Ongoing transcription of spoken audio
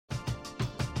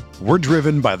We're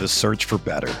driven by the search for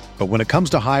better. But when it comes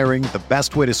to hiring, the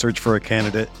best way to search for a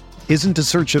candidate isn't to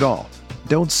search at all.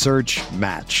 Don't search,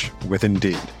 match with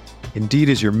Indeed. Indeed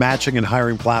is your matching and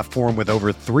hiring platform with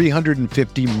over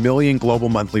 350 million global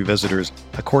monthly visitors,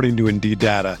 according to Indeed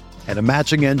data, and a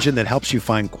matching engine that helps you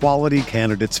find quality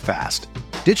candidates fast.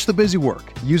 Ditch the busy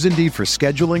work. Use Indeed for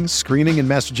scheduling, screening, and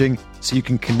messaging so you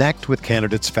can connect with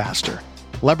candidates faster.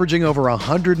 Leveraging over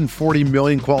 140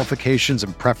 million qualifications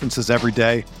and preferences every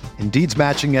day, Indeed's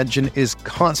matching engine is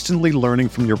constantly learning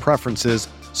from your preferences,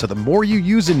 so the more you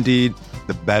use Indeed,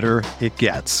 the better it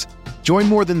gets. Join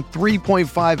more than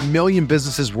 3.5 million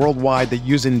businesses worldwide that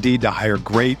use Indeed to hire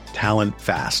great talent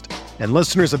fast. And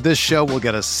listeners of this show will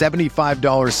get a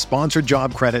 $75 sponsored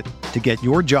job credit to get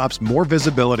your jobs more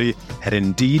visibility at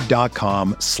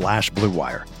Indeed.com/Blue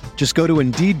Wire. Just go to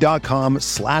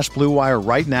Indeed.com/Blue Wire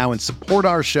right now and support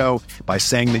our show by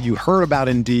saying that you heard about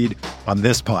Indeed on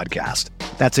this podcast.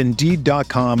 That's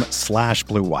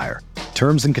Indeed.com/Blue Wire.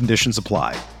 Terms and conditions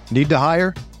apply. Need to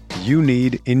hire? You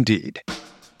need Indeed.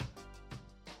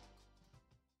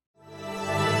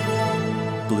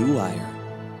 Blue Wire.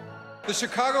 The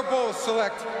Chicago Bulls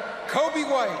select Kobe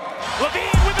White.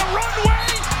 LaVine with a runway,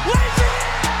 lays it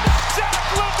in! Zach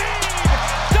LaVine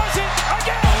does it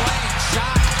again! The lane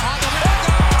shot on the window!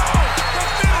 The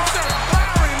finisher,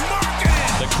 Larry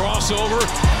Markkinen! The crossover,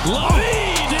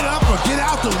 LaVine! Get up or get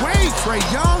out the way, Trae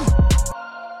Young!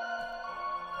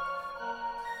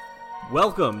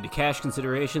 Welcome to Cash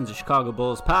Considerations, a Chicago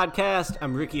Bulls podcast.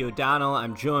 I'm Ricky O'Donnell.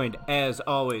 I'm joined, as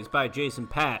always, by Jason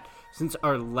Patt. Since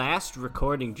our last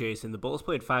recording, Jason, the Bulls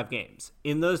played 5 games.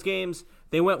 In those games,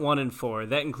 they went 1-4.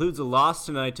 That includes a loss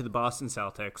tonight to the Boston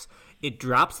Celtics. It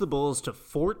drops the Bulls to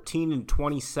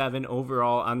 14-27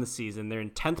 overall on the season. They're in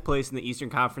 10th place in the Eastern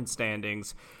Conference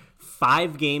standings,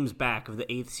 5 games back of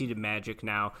the 8th seeded Magic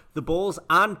now. The Bulls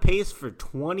on pace for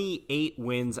 28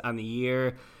 wins on the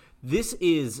year. This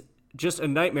is just a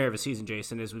nightmare of a season,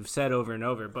 Jason, as we've said over and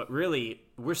over. But really,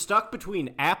 we're stuck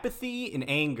between apathy and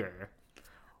anger.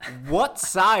 What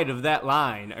side of that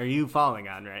line are you falling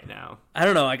on right now? I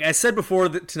don't know. Like I said before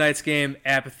tonight's game,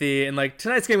 apathy. And like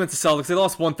tonight's game against the Celtics, they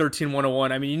lost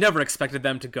 113-101. I mean, you never expected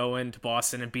them to go into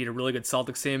Boston and beat a really good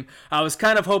Celtics team. I was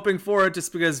kind of hoping for it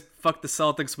just because fuck the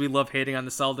Celtics. We love hating on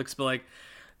the Celtics. But like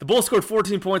the Bulls scored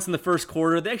 14 points in the first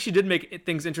quarter. They actually did make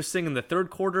things interesting in the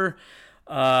third quarter.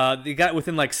 They got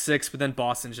within like 6, but then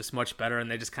Boston's just much better,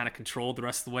 and they just kind of controlled the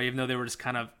rest of the way, even though they were just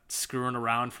kind of screwing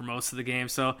around for most of the game.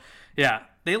 So, yeah,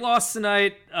 they lost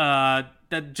tonight.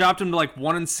 That dropped them to like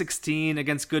 1-16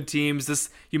 against good teams.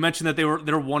 You mentioned that they're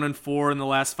 1-4 in the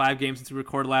last 5 games since we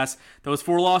recorded last. Those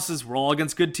 4 losses were all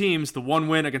against good teams. The one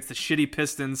win against the shitty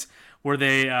Pistons, where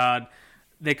the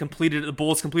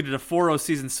Bulls completed a 4-0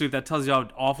 season sweep. That tells you how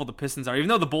awful the Pistons are. Even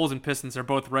though the Bulls and Pistons are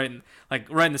both right in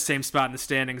the same spot in the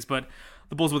standings, but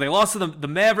the Bulls, they lost to the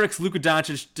Mavericks. Luka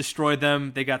Doncic destroyed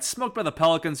them. They got smoked by the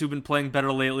Pelicans, who've been playing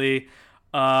better lately.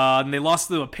 And they lost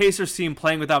to a Pacers team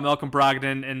playing without Malcolm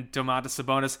Brogdon and Domantas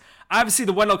Sabonis. Obviously,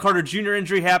 the Wendell Carter Jr.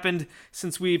 injury happened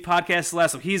since we podcasted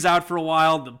last, so he's out for a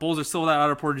while. The Bulls are still without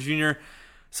Otto Porter Jr.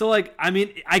 So, like, I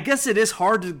mean, I guess it is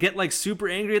hard to get, like, super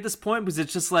angry at this point because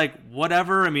it's just, like,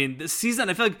 whatever. I mean, this season,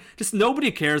 I feel like just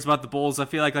nobody cares about the Bulls. I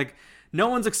feel like no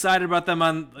one's excited about them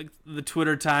on, like, the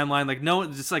Twitter timeline. Like, no,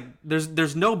 just, like,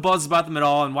 there's no buzz about them at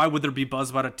all, and why would there be buzz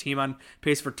about a team on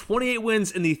pace for 28 wins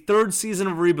in the 3rd season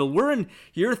of a rebuild? We're in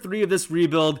year 3 of this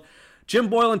rebuild. Jim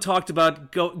Boylan talked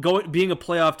about being a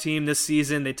playoff team this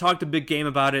season. They talked a big game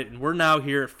about it, and we're now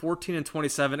here at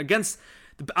 14-27 against.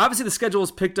 Obviously, the schedule has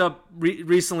picked up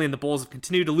recently, and the Bulls have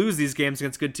continued to lose these games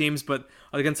against good teams, but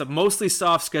against a mostly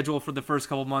soft schedule for the first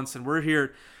couple months, and we're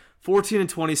here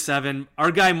 14-27.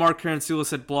 Our guy Mark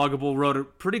Karantzoulis at Bloggable wrote a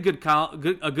pretty good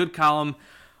column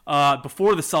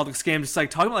before the Celtics game, just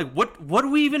like talking about like what do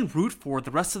we even root for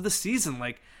the rest of the season?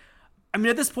 Like, I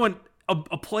mean, at this point,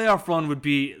 a playoff run would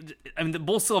be. I mean, the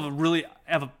Bulls still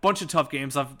have a bunch of tough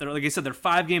games. Like I said, they're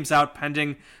 5 games out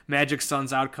pending Magic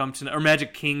Suns outcome tonight, or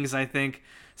Magic Kings, I think,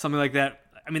 something like that.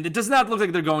 I mean, it does not look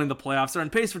like they're going to the playoffs. They're on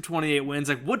pace for 28 wins.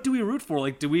 Like, what do we root for?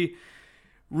 Like, do we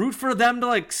root for them to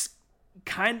like?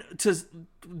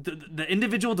 The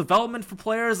individual development for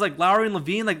players like Lowry and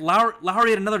LaVine. Like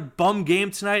Lowry had another bum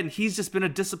game tonight, and he's just been a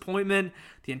disappointment.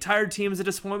 The entire team is a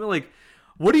disappointment. Like,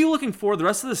 what are you looking for the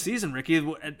rest of the season, Ricky?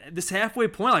 At this halfway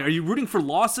point, like, are you rooting for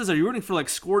losses? Are you rooting for like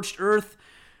scorched earth?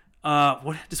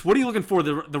 What are you looking for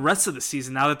the rest of the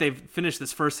season now that they've finished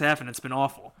this first half and it's been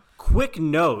awful? Quick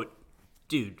note.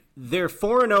 Dude, they're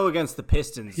 4-0 against the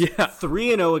Pistons,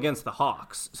 3-0 against the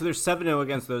Hawks. So they're 7-0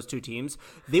 against those two teams.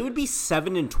 They would be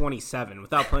 7-27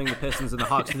 without playing the Pistons and the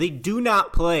Hawks. They do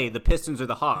not play the Pistons or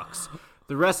the Hawks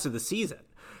the rest of the season.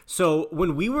 So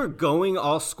when we were going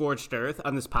all scorched earth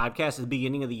on this podcast at the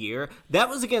beginning of the year, that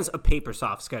was against a paper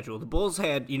soft schedule. The Bulls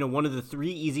had, one of the 3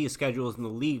 easiest schedules in the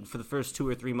league for the first 2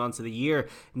 or 3 months of the year.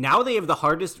 Now they have the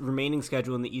hardest remaining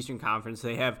schedule in the Eastern Conference.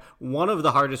 They have one of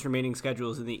the hardest remaining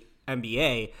schedules in the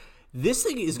NBA. This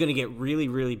thing is going to get really,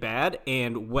 really bad,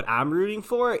 and what I'm rooting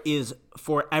for is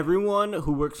for everyone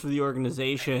who works for the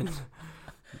organization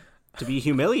to be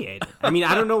humiliated. I mean,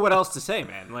 I don't know what else to say,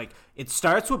 man. Like, it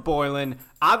starts with Boylen.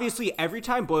 Obviously, every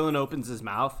time Boylen opens his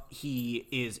mouth, he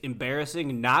is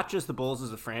embarrassing not just the Bulls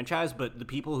as a franchise, but the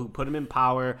people who put him in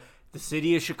power, the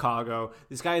city of Chicago.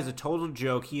 This guy is a total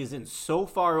joke. He is in so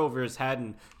far over his head,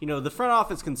 and, the front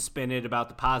office can spin it about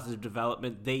the positive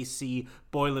development they see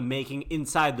Boylen making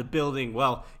inside the building.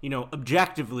 Well,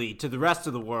 objectively, to the rest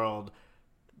of the world,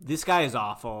 this guy is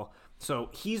awful. So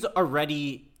he's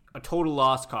already a total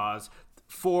lost cause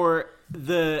for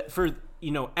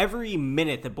every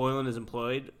minute that Boylen is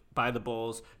employed by the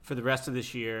Bulls for the rest of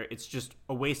this year. It's just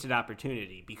a wasted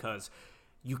opportunity because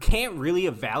you can't really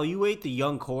evaluate the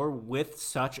young core with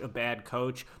such a bad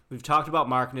coach. We've talked about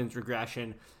Markkanen's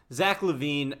regression. Zach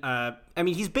LaVine,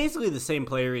 he's basically the same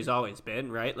player he's always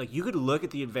been, right? Like, you could look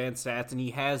at the advanced stats, and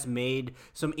he has made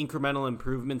some incremental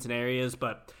improvements in areas,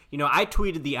 but, I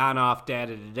tweeted the on-off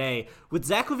data today. With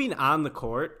Zach LaVine on the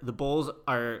court, the Bulls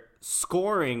are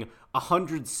scoring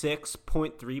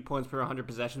 106.3 points per 100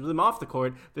 possessions. With him off the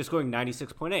court, they're scoring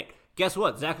 96.8. Guess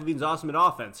what? Zach LaVine's awesome at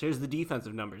offense. Here's the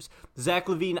defensive numbers. Zach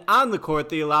LaVine on the court,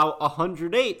 they allow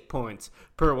 108 points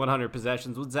per 100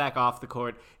 possessions. With Zach off the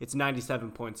court, it's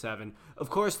 97.7. Of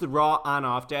course, the raw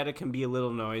on-off data can be a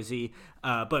little noisy,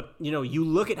 but, you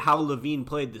look at how LaVine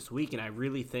played this week, and I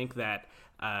really think that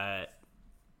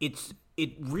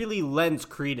it really lends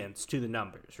credence to the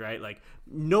numbers, right? Like,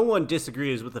 no one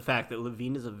disagrees with the fact that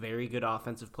LaVine is a very good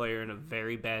offensive player and a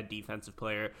very bad defensive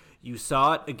player. You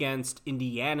saw it against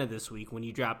Indiana this week when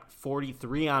you dropped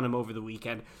 43 on him over the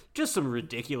weekend. Just some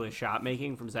ridiculous shot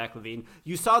making from Zach LaVine.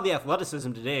 You saw the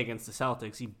athleticism today against the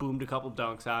Celtics. He boomed a couple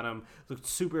dunks on him, looked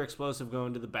super explosive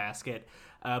going to the basket,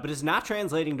 but it's not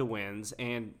translating to wins.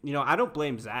 And, I don't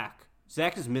blame Zach.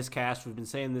 Zach is miscast. We've been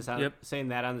saying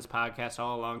that on this podcast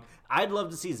all along. I'd love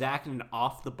to see Zach in an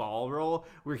off-the-ball role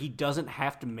where he doesn't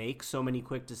have to make so many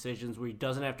quick decisions, where he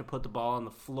doesn't have to put the ball on the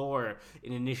floor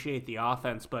and initiate the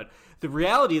offense. But the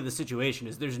reality of the situation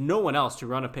is there's no one else to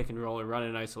run a pick and roll or run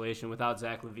in isolation without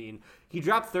Zach LaVine. He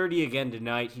dropped 30 again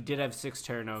tonight. He did have 6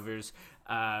 turnovers.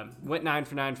 Went 9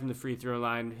 for 9 from the free throw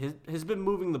line. Has been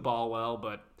moving the ball well,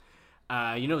 but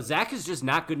Zach is just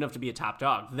not good enough to be a top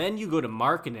dog. Then you go to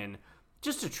Markkanen.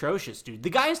 Just atrocious, dude.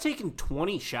 The guy has taken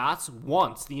 20 shots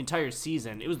once the entire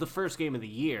season. It was the first game of the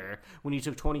year when he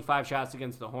took 25 shots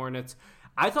against the Hornets.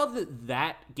 I thought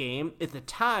that game at the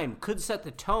time could set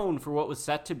the tone for what was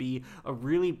set to be a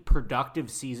really productive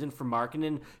season for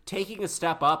Markkanen, taking a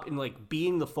step up and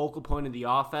being the focal point of the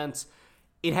offense.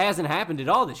 It hasn't happened at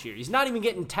all this year. He's not even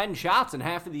getting 10 shots in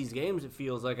half of these games, it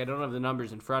feels like. I don't have the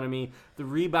numbers in front of me. The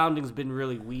rebounding's been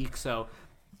really weak, so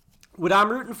what I'm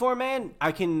rooting for, man,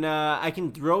 I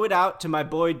can throw it out to my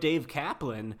boy Dave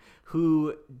Kaplan,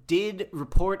 who did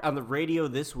report on the radio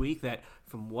this week that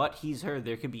from what he's heard,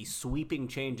 there could be sweeping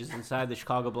changes inside the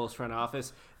Chicago Bulls front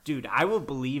office. Dude, I will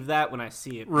believe that when I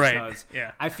see it, because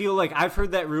I feel like I've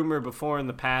heard that rumor before in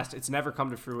the past. It's never come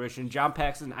to fruition. John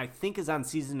Paxson, I think, is on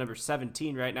season number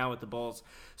 17 right now with the Bulls.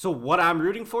 So what I'm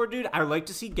rooting for, dude, I like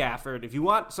to see Gafford. If you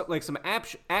want some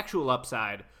actual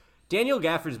upside, Daniel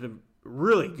Gafford's been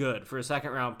really good for a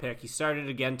second-round pick. He started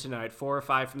again tonight, 4 or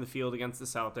 5 from the field against the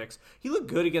Celtics. He looked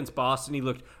good against Boston. He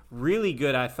looked really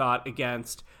good, I thought,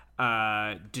 against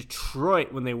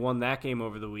Detroit when they won that game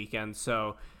over the weekend.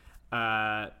 So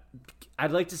I'd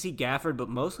like to see Gafford, but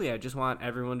mostly I just want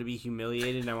everyone to be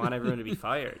humiliated, and I want everyone to be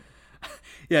fired.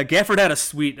 Yeah, Gafford had a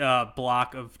sweet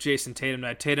block of Jason Tatum.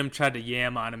 Tatum tried to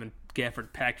yam on him, and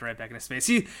Gafford packed right back in his face.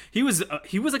 He was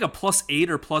like a +8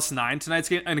 or +9 tonight's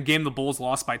game, in a game the Bulls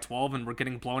lost by 12 and were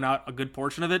getting blown out a good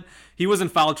portion of it. He was in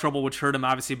foul trouble, which hurt him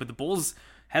obviously, but the Bulls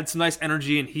had some nice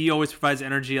energy, and he always provides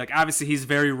energy. Like, obviously he's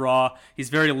very raw, he's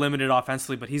very limited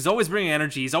offensively, but he's always bringing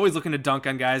energy. He's always looking to dunk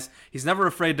on guys. He's never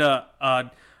afraid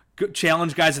to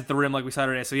challenge guys at the rim like we saw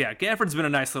today. So yeah, Gafford's been a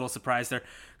nice little surprise there.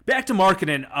 Back to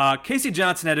Markkanen. Casey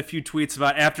Johnson had a few tweets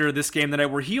about after this game tonight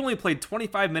where he only played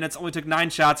 25 minutes, only took 9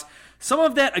 shots. Some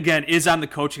of that, again, is on the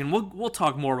coaching, and we'll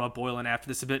talk more about Boylen after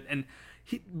this a bit. And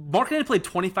Markkanen played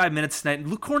 25 minutes tonight, and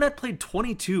Luke Kornet played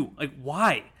 22. Like,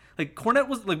 why? Like, Kornet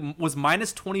was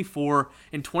minus 24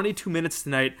 in 22 minutes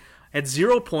tonight at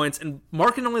 0 points, and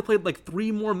Markkanen only played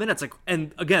 3 more minutes.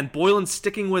 And again, Boylen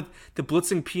sticking with the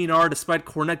blitzing PNR despite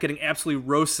Kornet getting absolutely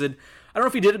roasted. I don't know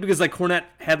if he did it because like Kornet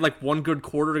had like one good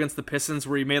quarter against the Pistons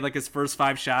where he made like his first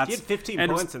 5 shots. He had 15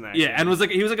 points in that. Yeah, game.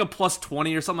 and he was like a plus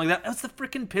 20 or something like that. That's the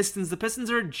freaking Pistons. The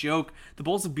Pistons are a joke. The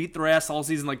Bulls have beat their ass all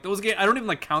season. Like those games, I don't even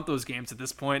like count those games at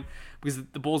this point because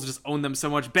the Bulls just own them so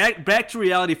much. Back to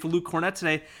reality for Luke Kornet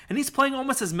today, and he's playing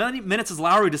almost as many minutes as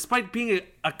Lowry, despite being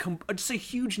just a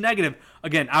huge negative.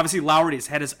 Again, obviously Lowry has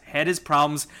had his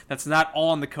problems. That's not all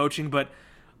on the coaching, but.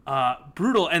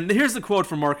 Brutal. And here's the quote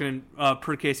from Markkanen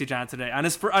per Casey John today on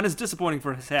his disappointing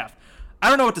first half. I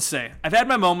don't know what to say. I've had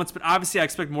my moments, but obviously I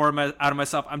expect more out of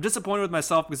myself. I'm disappointed with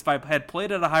myself because if I had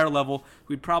played at a higher level,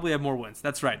 we'd probably have more wins.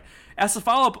 That's right. As a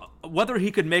follow-up, whether he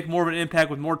could make more of an impact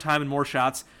with more time and more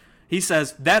shots, he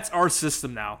says, that's our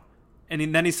system now.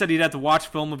 And then he said he'd have to watch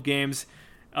film of games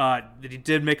that he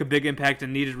did make a big impact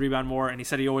and needed to rebound more, and he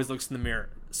said he always looks in the mirror.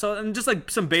 So, and just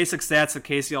like some basic stats that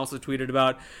Casey also tweeted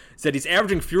about, is that he's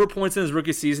averaging fewer points in his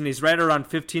rookie season. He's right around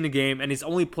 15 a game, and he's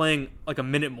only playing like a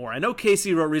minute more. I know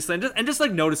Casey wrote recently, and just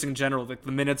like noticing in general, like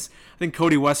the minutes. I think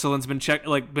Cody Westerland's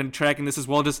been tracking this as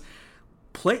well. Just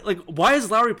play like, why is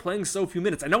Lowry playing so few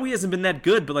minutes? I know he hasn't been that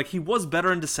good, but like he was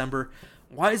better in December.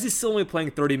 Why is he still only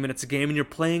playing 30 minutes a game and you're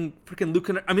playing freaking Luke?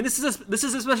 I mean, this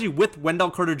is especially with Wendell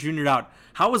Carter Jr. out.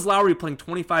 How is Lowry playing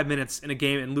 25 minutes in a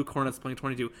game and Luke Kornet's playing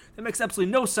 22? That makes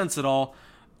absolutely no sense at all.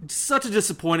 Such a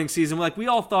disappointing season. Like we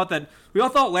all thought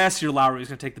last year Lowry was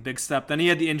going to take the big step. Then he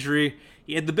had the injury.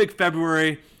 He had the big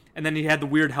February, and then he had the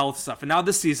weird health stuff. And now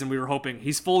this season we were hoping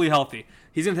he's fully healthy.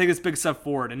 He's going to take this big step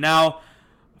forward. And now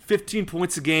 15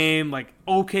 points a game, like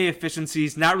okay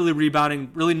efficiencies, not really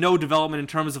rebounding, really no development in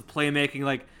terms of playmaking.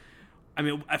 Like, I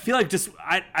mean, I feel like just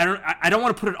I don't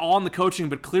want to put it all on the coaching,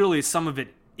 but clearly some of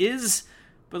it is.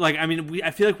 But like, I mean,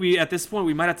 I feel like at this point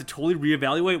we might have to totally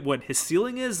reevaluate what his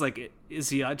ceiling is. Like, is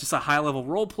he just a high level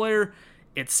role player?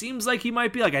 It seems like he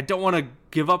might be. Like, I don't want to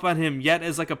give up on him yet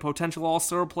as like a potential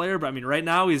all-star player, but I mean, right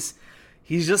now he's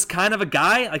just kind of a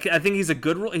guy. Like, I think he's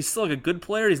still like a good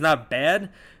player. He's not bad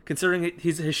considering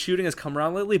his shooting has come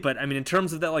around lately. But I mean, in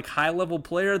terms of that like high level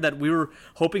player that we were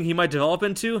hoping he might develop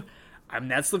into, I mean,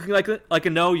 that's looking like a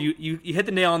no. You hit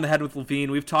the nail on the head with LaVine.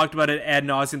 We've talked about it ad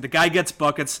nauseum. The guy gets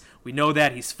buckets. We know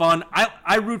that. He's fun.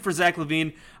 I root for Zach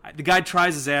LaVine. The guy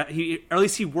tries his ass. Or at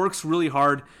least he works really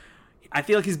hard. I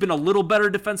feel like he's been a little better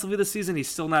defensively this season. He's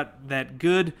still not that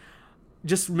good.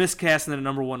 Just miscast in the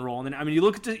number one role. And then, I mean, you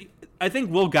look at I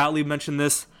think Will Gottlieb mentioned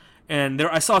this, and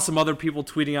I saw some other people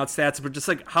tweeting out stats, but just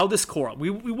like how this core, we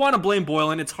want to blame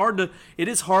Boylen. It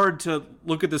is hard to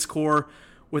look at this core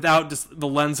without just the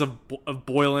lens of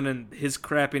Boylen and his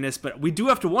crappiness, but we do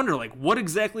have to wonder, like, what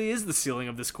exactly is the ceiling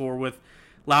of this core with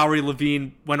Lowry,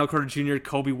 LaVine, Wendell Carter Jr.,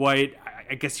 Kobe White.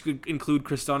 I guess you could include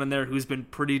Chris Dunn in there, who's been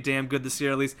pretty damn good this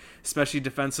year, at least, especially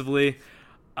defensively.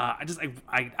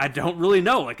 I don't really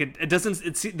know. Like, it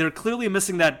doesn't. They're clearly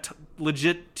missing that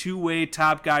legit two-way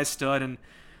top guy stud, and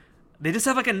they just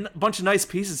have like a bunch of nice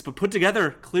pieces, but put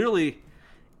together, clearly,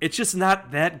 it's just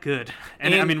not that good.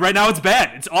 And I mean, right now it's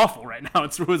bad. It's awful right now.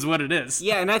 It's what it is.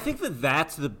 Yeah, and I think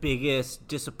that's the biggest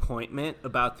disappointment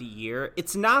about the year.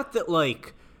 It's not that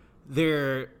like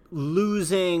they're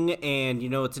losing and, you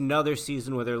know, it's another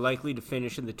season where they're likely to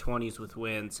finish in the 20s with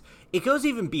wins. It goes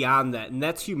even beyond that, and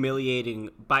that's humiliating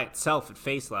by itself at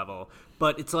face level.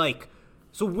 But it's like,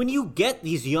 so when you get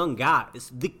these young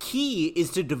guys, the key is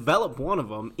to develop one of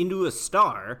them into a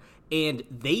star, and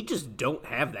they just don't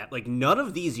have that. Like, none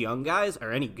of these young guys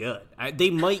are any good. They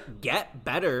might get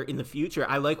better in the future.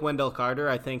 I like Wendell Carter.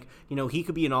 I think, you know, he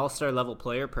could be an all-star level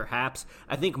player, perhaps.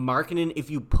 I think Markkanen, if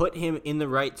you put him in the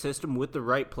right system with the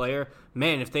right player,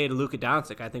 man, if they had Luka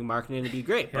Doncic, I think Markkanen would be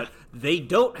great. Yeah. But they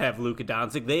don't have Luka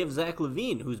Doncic. They have Zach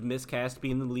LaVine, who's miscast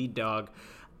being the lead dog.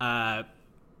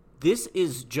 This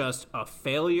is just a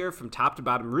failure from top to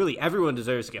bottom. Really, everyone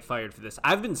deserves to get fired for this.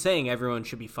 I've been saying everyone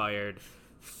should be fired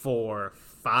for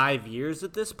 5 years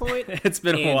at this point. It's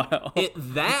been a while.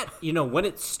 You know, when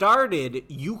it started,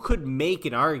 you could make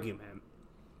an argument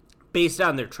based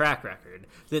on their track record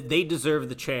that they deserve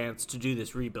the chance to do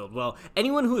this rebuild. Well,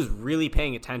 anyone who was really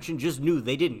paying attention just knew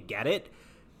they didn't get it.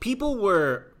 People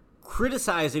were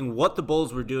criticizing what the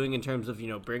Bulls were doing in terms of, you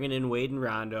know, bringing in Wade and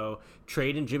Rondo,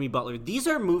 trading Jimmy Butler. These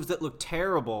are moves that look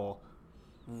terrible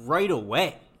right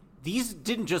away. These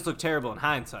didn't just look terrible in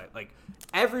hindsight. Like,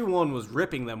 everyone was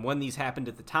ripping them when these happened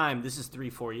at the time. This is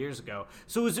 3-4 years ago.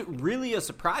 So is it really a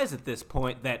surprise at this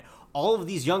point that all of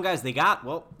these young guys they got,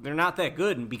 well, they're not that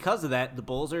good. And because of that, the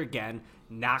Bulls are, again,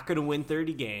 not going to win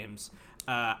 30 games.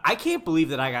 I can't believe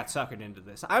that I got suckered into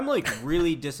this. I'm, like,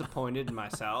 really disappointed in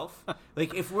myself.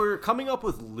 Like, if we're coming up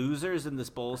with losers in this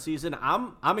bowl season,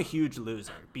 I'm a huge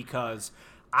loser because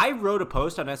I wrote a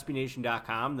post on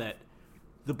SBNation.com that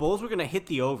the Bulls were going to hit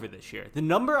the over this year. The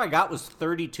number I got was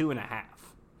 32.5.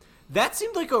 That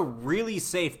seemed like a really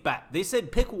safe bet. They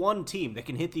said pick one team that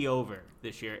can hit the over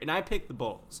this year, and I picked the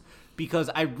Bulls because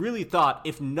I really thought,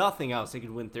 if nothing else, they could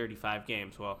win 35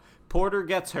 games. Well, Porter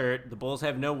gets hurt. The Bulls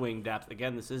have no wing depth.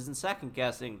 Again, this isn't second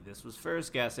guessing. This was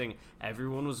first guessing.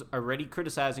 Everyone was already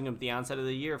criticizing him at the onset of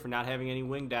the year for not having any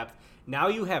wing depth. Now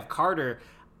you have Carter.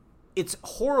 It's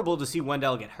horrible to see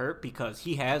Wendell get hurt because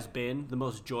he has been the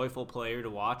most joyful player to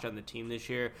watch on the team this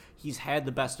year. He's had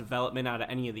the best development out of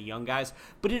any of the young guys,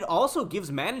 but it also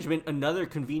gives management another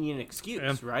convenient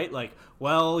excuse, right? Like,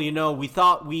 well, we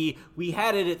thought we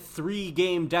had it at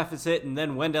 3-game deficit and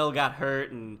then Wendell got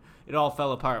hurt and it all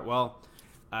fell apart. Well,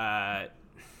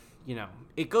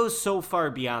 it goes so far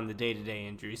beyond the day-to-day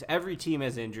injuries. Every team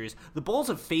has injuries. The Bulls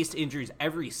have faced injuries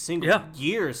every single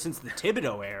year since the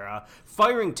Thibodeau era.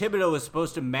 Firing Thibodeau is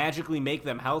supposed to magically make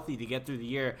them healthy to get through the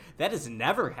year. That has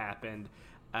never happened.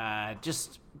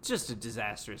 Just a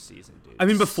disastrous season, dude. I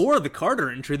mean, before the Carter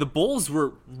injury, the Bulls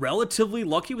were relatively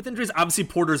lucky with injuries. Obviously,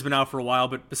 Porter's been out for a while,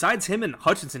 but besides him and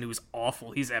Hutchinson, who was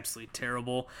awful, he's absolutely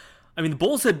terrible. I mean, the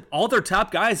Bulls had all their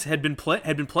top guys had been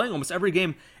playing almost every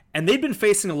game, and they'd been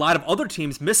facing a lot of other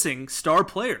teams missing star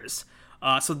players.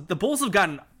 So the Bulls have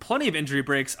gotten plenty of injury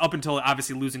breaks up until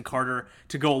obviously losing Carter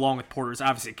to go along with Porter is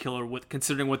obviously a killer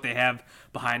considering what they have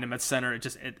behind him at center.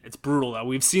 It's brutal.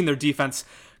 We've seen their defense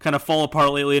kind of fall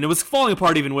apart lately, and it was falling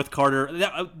apart even with Carter.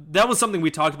 That was something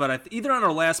we talked about either on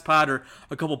our last pod or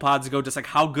a couple pods ago, just like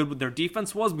how good their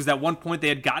defense was, because at one point they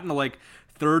had gotten to like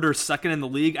 3rd or 2nd in the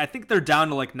league. I think they're down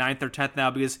to like 9th or 10th now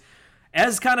because,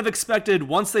 as kind of expected,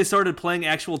 once they started playing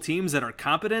actual teams that are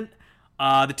competent,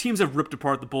 the teams have ripped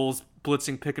apart the Bulls'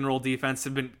 blitzing pick and roll defense.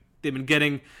 They've been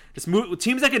getting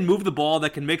teams that can move the ball,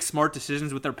 that can make smart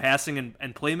decisions with their passing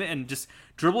and play and just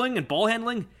dribbling and ball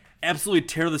handling. Absolutely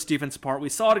tear this defense apart. We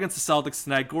saw it against the Celtics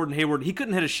tonight. Gordon Hayward, he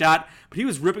couldn't hit a shot, but he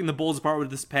was ripping the Bulls apart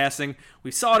with this passing. We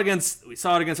saw it against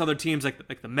other teams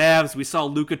like the Mavs. We saw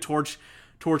Luka torch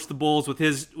the Bulls with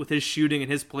his shooting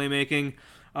and his playmaking.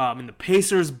 And the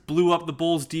Pacers blew up the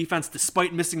Bulls' defense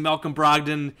despite missing Malcolm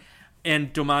Brogdon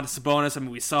and Domantas Sabonis. I mean,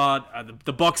 we saw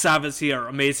the Bucks obviously are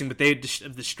amazing, but they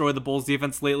have destroyed the Bulls'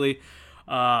 defense lately.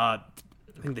 I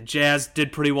think the Jazz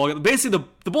did pretty well. Basically,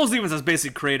 the Bulls' defense has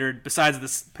basically cratered. Besides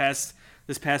this past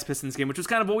Pistons game, which was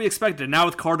kind of what we expected. Now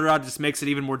with Carter out, it just makes it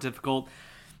even more difficult.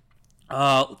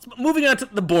 Moving on to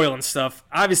the Boylen stuff.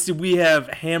 Obviously, we have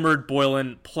hammered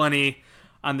Boylen plenty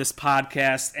on this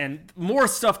podcast, and more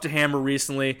stuff to hammer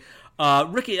recently.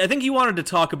 Ricky, I think you wanted to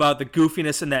talk about the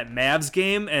goofiness in that Mavs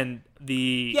game and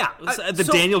the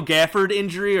Daniel Gafford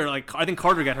injury, or like I think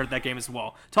Carter got hurt that game as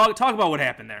well. Talk about what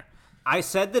happened there. I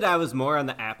said that I was more on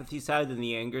the apathy side than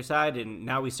the anger side, and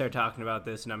now we start talking about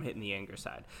this, and I'm hitting the anger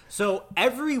side. So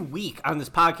every week on this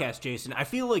podcast, Jason, I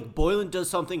feel like Boylen does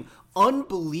something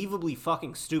unbelievably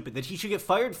fucking stupid that he should get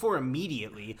fired for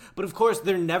immediately. But of course,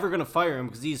 they're never going to fire him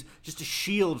because he's just a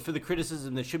shield for the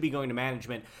criticism that should be going to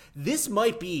management. This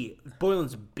might be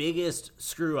Boylen's biggest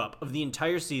screw-up of the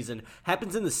entire season.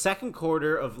 Happens in the second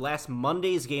quarter of last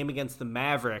Monday's game against the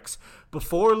Mavericks,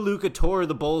 before Luka tore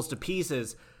the Bulls to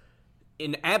pieces.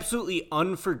 An absolutely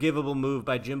unforgivable move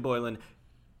by Jim Boylen.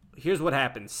 Here's what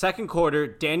happened. Second quarter,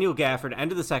 Daniel Gafford,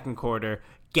 end of the second quarter.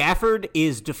 Gafford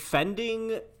is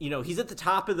defending, he's at the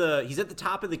top of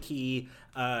the key,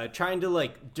 trying to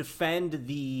defend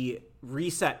the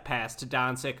reset pass to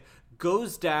Doncic,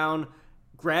 goes down,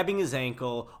 grabbing his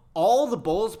ankle. All the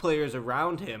Bulls players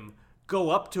around him go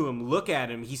up to him, look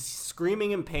at him. He's screaming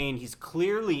in pain. He's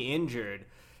clearly injured.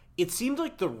 It seemed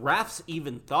like the refs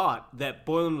even thought that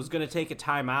Boylen was going to take a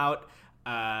timeout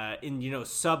and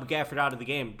sub Gafford out of the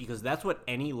game, because that's what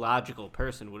any logical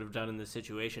person would have done in this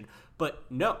situation. But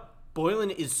no,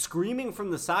 Boylen is screaming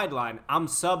from the sideline, I'm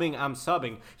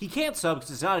subbing. He can't sub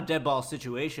because it's not a dead ball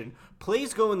situation.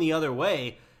 Plays going the other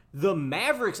way. The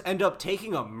Mavericks end up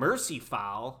taking a mercy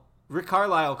foul. Rick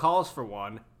Carlisle calls for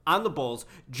one on the Bulls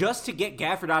just to get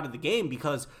Gafford out of the game,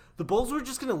 because the Bulls were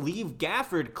just going to leave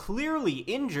Gafford clearly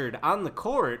injured on the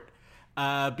court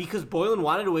because Boylen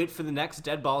wanted to wait for the next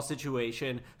dead ball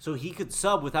situation so he could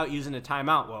sub without using a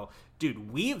timeout. Well,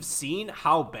 dude, we've seen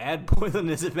how bad Boylen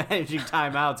is at managing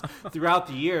timeouts throughout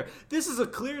the year. This is a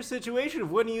clear situation of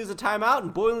when to use a timeout,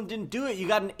 and Boylen didn't do it. You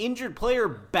got an injured player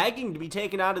begging to be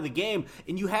taken out of the game,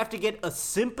 and you have to get a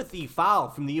sympathy foul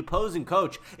from the opposing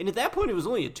coach. And at that point, it was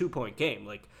only a 2-point game.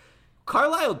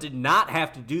 Carlisle did not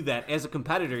have to do that as a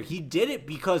competitor. He did it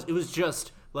because it was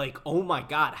just oh my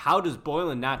God, how does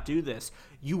Boylen not do this?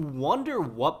 You wonder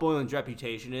what Boylen's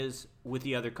reputation is with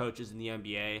the other coaches in the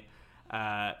NBA.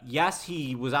 Yes,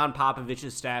 he was on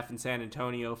Popovich's staff in San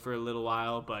Antonio for a little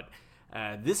while, but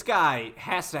This guy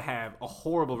has to have a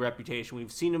horrible reputation.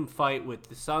 We've seen him fight with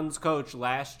the Suns coach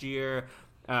last year.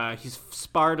 He's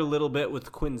sparred a little bit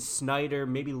with Quinn Snyder,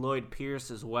 maybe Lloyd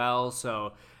Pierce as well.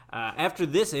 So after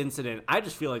this incident, I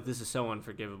just feel like this is so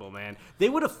unforgivable, man. They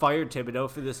would have fired Thibodeau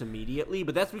for this immediately,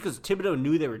 but that's because Thibodeau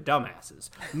knew they were dumbasses.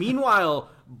 Meanwhile,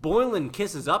 Boylen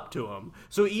kisses up to him.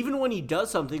 So even when he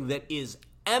does something that is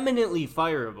eminently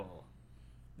fireable,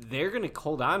 they're going to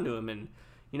hold on to him. And,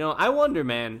 I wonder,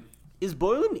 man, is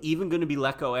Boylen even going to be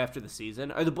let go after the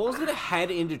season? Are the Bulls going to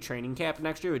head into training camp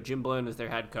next year with Jim Boylen as their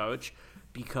head coach?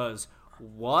 Because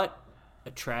what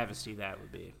a travesty that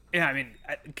would be. Yeah, I mean,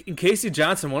 in Casey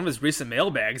Johnson, one of his recent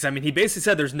mailbags, he basically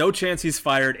said there's no chance he's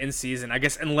fired in season, I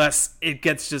guess, unless it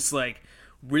gets just,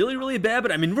 really, really bad.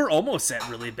 But, we're almost at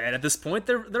really bad at this point.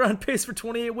 They're on pace for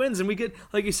 28 wins, and we get,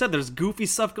 like you said, there's goofy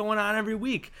stuff going on every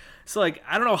week. So, I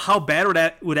don't know how bad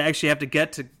would actually have to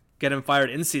get him fired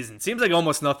in season. Seems like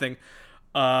almost nothing.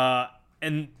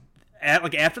 And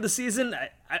after the season,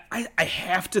 I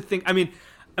have to think.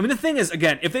 The thing is,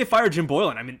 again, if they fire Jim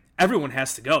Boylen, everyone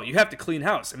has to go. You have to clean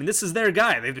house. This is their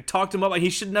guy. They've talked him up. He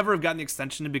should never have gotten the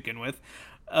extension to begin with.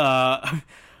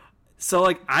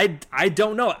 So I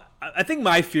don't know. I think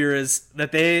my fear is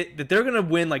that they're gonna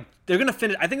win. They're gonna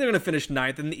finish. I think they're gonna finish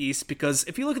 9th in the East, because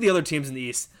if you look at the other teams in the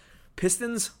East,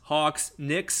 Pistons, Hawks,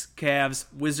 Knicks, Cavs,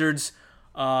 Wizards.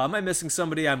 Am I missing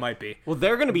somebody? I might be. Well,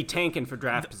 they're going to be tanking for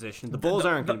draft position. The Bulls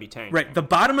aren't going to be tanking. Right. The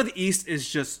bottom of the East is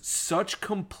just such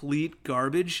complete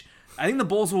garbage. I think the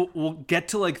Bulls will get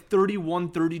to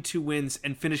 31, 32 wins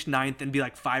and finish 9th and be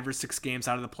 5 or 6 games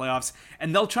out of the playoffs.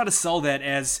 And they'll try to sell that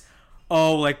as,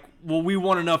 we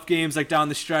won enough games down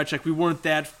the stretch. We weren't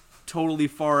that totally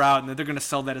far out. And they're going to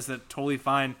sell that as totally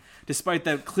fine, despite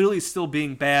that clearly still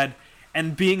being bad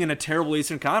and being in a terrible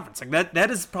Eastern Conference.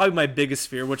 That is probably my biggest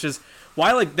fear, which is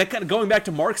why that kind of going back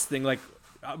to Mark's thing,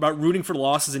 about rooting for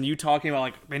losses and you talking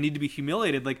about they need to be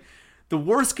humiliated. The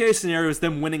worst case scenario is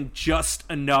them winning just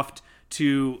enough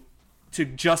to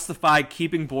justify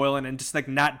keeping Boylen and just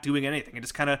not doing anything and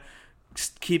just kind of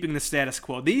keeping the status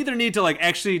quo. They either need to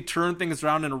actually turn things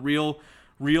around in a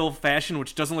real fashion,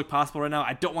 which doesn't look possible right now.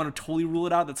 I don't want to totally rule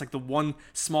it out. That's the one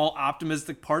small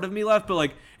optimistic part of me left,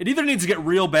 but it either needs to get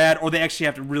real bad or they actually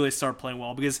have to really start playing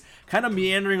well, because kind of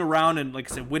meandering around and I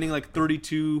said, winning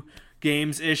 32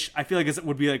 games-ish, I feel it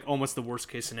would be almost the worst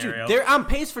case scenario. Dude, they're on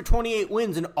pace for 28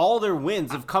 wins, and all their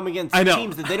wins have come against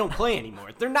teams that they don't play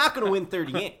anymore. They're not going to win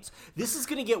 30 games. This is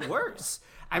going to get worse.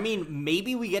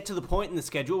 Maybe we get to the point in the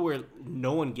schedule where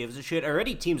no one gives a shit.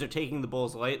 Already teams are taking the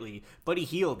Bulls lightly. Buddy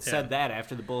Hield said that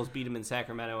after the Bulls beat him in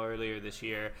Sacramento earlier this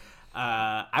year.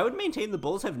 I would maintain the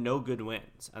Bulls have no good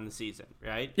wins on the season,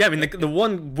 right? Yeah, the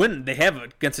one win they have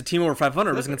against a team over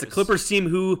 500 was against a Clippers team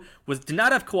who did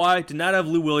not have Kawhi, did not have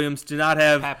Lou Williams, did not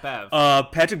have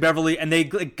Patrick Beverley, and they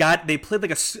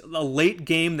played a late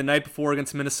game the night before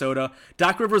against Minnesota.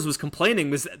 Doc Rivers was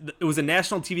complaining it was a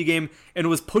national TV game and it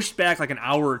was pushed back an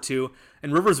hour or two,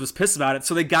 and Rivers was pissed about it.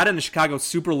 So they got into Chicago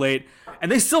super late,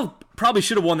 and they still probably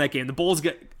should have won that game. The Bulls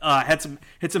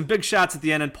hit some big shots at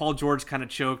the end, and Paul George kind of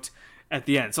choked at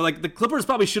the end. So the Clippers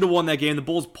probably should have won that game. The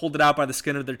Bulls pulled it out by the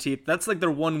skin of their teeth. That's their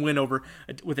one win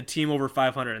with a team over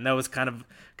 500, and that was kind of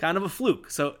a fluke.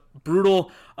 So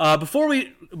brutal. Before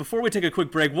we take a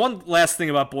quick break, one last thing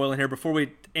about Boylen here before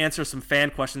we answer some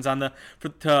fan questions on the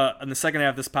second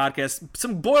half of this podcast.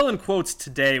 Some Boylen quotes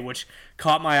today, which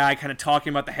caught my eye, kind of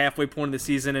talking about the halfway point of the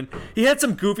season, and he had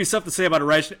some goofy stuff to say about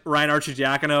Ryan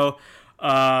Arcidiacono.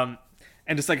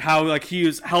 And just how he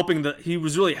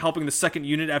was really helping the second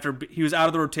unit after he was out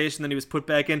of the rotation, then he was put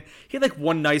back in. He had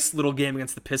one nice little game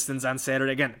against the Pistons on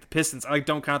Saturday. Again, the Pistons, I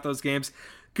don't count those games.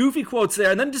 Goofy quotes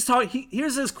there, and then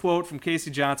here's his quote from Casey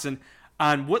Johnson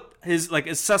on what his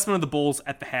assessment of the Bulls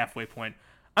at the halfway point.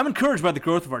 I'm encouraged by the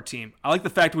growth of our team. I like the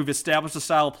fact that we've established a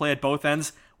style of play at both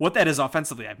ends. What that is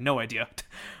offensively, I have no idea.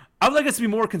 I would like us to be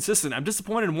more consistent. I'm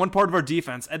disappointed in one part of our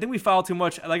defense. I think we foul too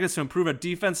much. I'd like us to improve our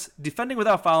defense, defending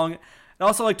without fouling. I'd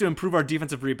also like to improve our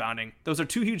defensive rebounding. Those are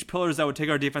two huge pillars that would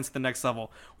take our defense to the next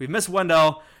level. We've missed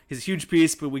Wendell. He's a huge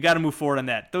piece, but we got to move forward on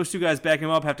that. Those two guys backing him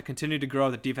up have to continue to grow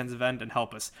at the defensive end and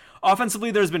help us.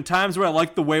 Offensively, there's been times where I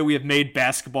like the way we have made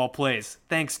basketball plays.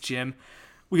 Thanks, Jim.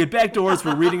 We get backdoors,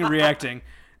 we're reading and reacting.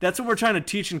 That's what we're trying to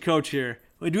teach and coach here.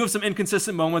 We do have some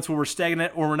inconsistent moments where we're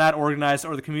stagnant or we're not organized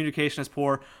or the communication is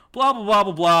poor. Blah, blah, blah,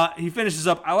 blah, blah. He finishes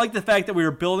up, I like the fact that we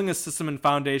are building a system and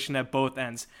foundation at both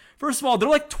ends. First of all, they're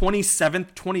like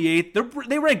 27th, 28th.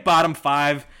 They rank bottom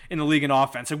 5 in the league in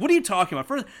offense. Like, what are you talking about?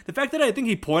 First, the fact that I think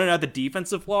he pointed out the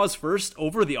defensive flaws first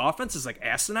over the offense is like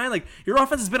asinine. Like, your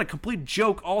offense has been a complete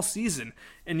joke all season,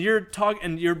 and you're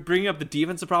bringing up the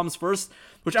defensive problems first,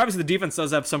 which obviously the defense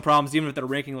does have some problems, even if their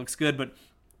ranking looks good, but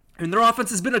and their offense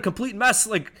has been a complete mess,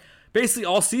 like, basically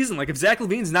all season. Like, if Zach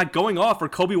LaVine's not going off or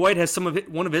Kobe White has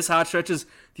one of his hot stretches,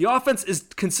 the offense is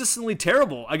consistently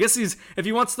terrible. I guess if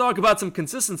he wants to talk about some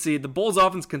consistency, the Bulls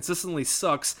offense consistently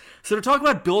sucks. So to talk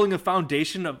about building a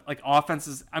foundation of, like,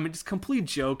 offenses, I mean, just complete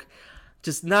joke.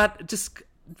 Just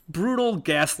brutal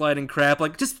gaslighting crap.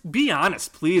 Like, just be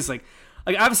honest, please. Like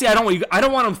obviously I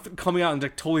don't want him coming out and,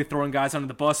 like, totally throwing guys under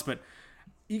the bus, but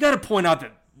you got to point out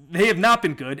that they have not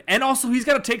been good, and also he's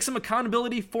got to take some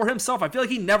accountability for himself. I feel like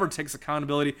he never takes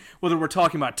accountability, whether we're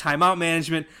talking about timeout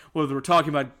management, whether we're talking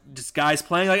about just guys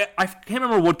playing. Like, I can't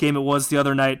remember what game it was the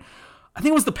other night. I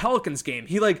think it was the Pelicans game.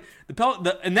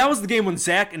 And that was the game when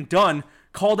Zach and Dunn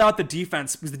called out the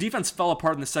defense because the defense fell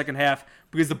apart in the second half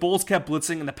because the Bulls kept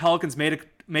blitzing and the Pelicans made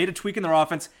a tweak in their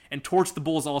offense and torched the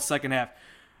Bulls all second half.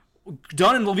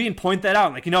 Dunn and LaVine point that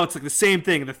out. Like, it's like the same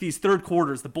thing. These third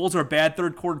quarters, the Bulls are a bad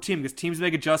third quarter team because teams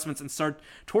make adjustments and start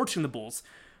torching the Bulls.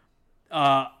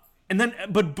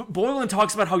 But Boylan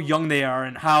talks about how young they are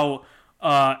and how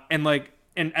and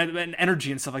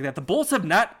energy and stuff like that. The Bulls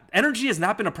energy has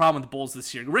not been a problem with the Bulls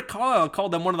this year. Rick Carlisle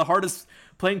called them one of the hardest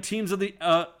playing teams of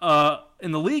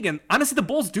in the league, and honestly, the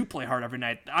Bulls do play hard every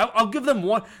night. I'll give them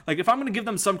one. Like, if I'm going to give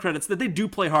them some credits, that they do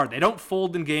play hard. They don't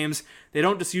fold in games. They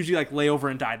don't just usually lay over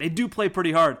and die. They do play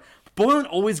pretty hard. Boylan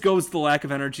always goes to the lack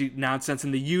of energy nonsense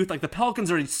and the youth. Like, the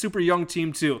Pelicans are a super young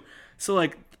team too, so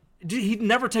like he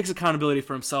never takes accountability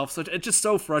for himself. So it's just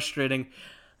so frustrating.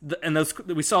 And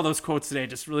we saw those quotes today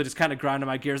just kind of grind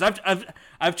my gears.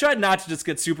 I've tried not to just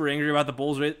get super angry about the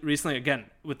Bulls recently, again,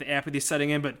 with the apathy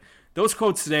setting in, but those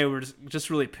quotes today were just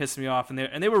really pissed me off, and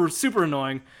they were super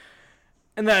annoying.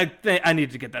 And then I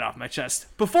needed to get that off my chest.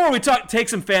 Before we take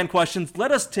some fan questions,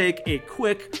 let us take a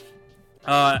quick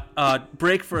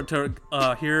break to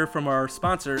hear from our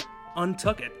sponsor,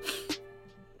 Untuck It.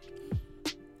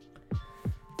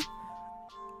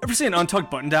 Ever see an untucked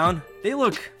button down? They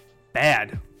look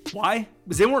bad. Why?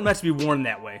 Because they weren't meant to be worn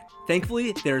that way.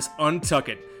 Thankfully, there's Untuck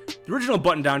It. The original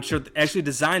button-down shirt actually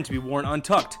designed to be worn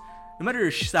untucked. No matter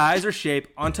your size or shape,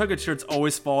 Untuck It shirts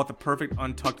always fall at the perfect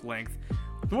untucked length.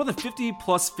 With more than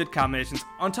 50-plus fit combinations,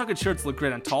 Untuck It shirts look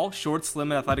great on tall, short,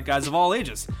 slim, and athletic guys of all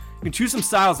ages. You can choose some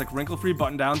styles like wrinkle-free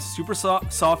button-downs, super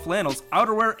soft flannels,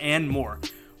 outerwear, and more.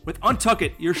 With Untuck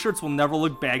It, your shirts will never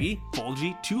look baggy,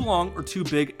 bulgy, too long, or too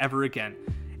big ever again.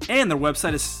 And their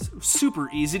website is super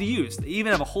easy to use. They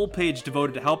even have a whole page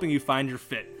devoted to helping you find your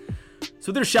fit. So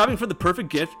if they're shopping for the perfect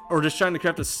gift or just trying to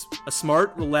craft a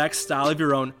smart, relaxed style of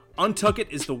your own, Untuck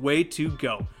It is the way to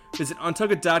go. Visit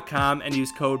untuckit.com and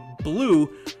use code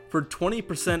BLUE for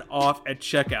 20% off at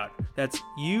checkout. That's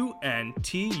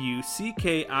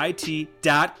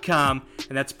untuckit.com,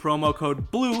 and that's promo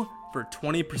code BLUE for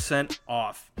 20%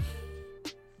 off. All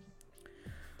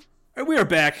right, we are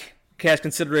back. Cash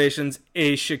Considerations,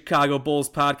 a Chicago Bulls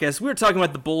podcast. We were talking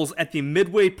about the Bulls at the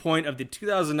midway point of the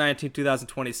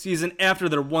 2019-2020 season after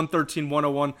their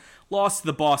 113-101 loss to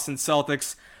the Boston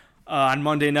Celtics on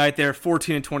Monday night. They're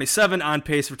 14-27, on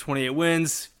pace for 28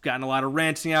 wins. Gotten a lot of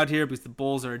ranting out here because the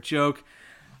Bulls are a joke.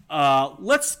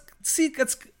 Let's see.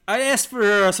 I asked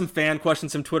for some fan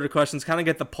questions, some Twitter questions, kind of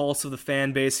get the pulse of the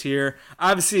fan base here.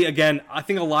 Obviously, again, I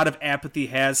think a lot of apathy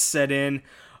has set in.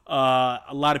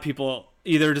 A lot of people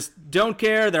either just don't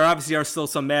care. There obviously are still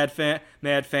some mad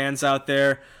fans out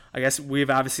there. I guess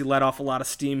we've obviously let off a lot of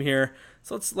steam here.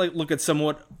 So let's look at some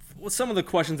of the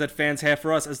questions that fans have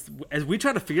for us as we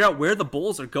try to figure out where the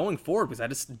Bulls are going forward, because I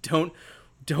just don't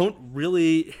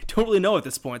really know at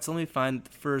this point. So let me find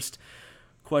the first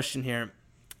question here.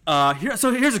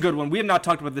 So here's a good one. We have not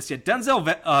talked about this yet.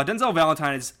 Denzel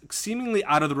Valentine is seemingly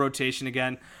out of the rotation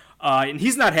again, and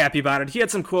he's not happy about it. He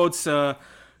had some quotes the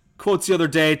other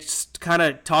day, just kind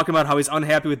of talking about how he's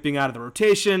unhappy with being out of the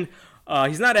rotation.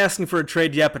 He's not asking for a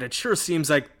trade yet, but it sure seems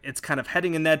like it's kind of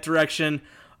heading in that direction.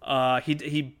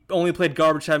 He only played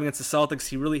garbage time against the Celtics.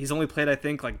 He's only played, I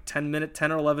think, like 10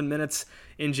 or 11 minutes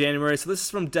in January. So this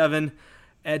is from Devin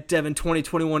at Devin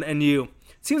 2021 NU.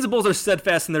 It seems the Bulls are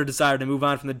steadfast in their desire to move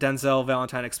on from the Denzel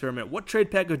Valentine experiment. What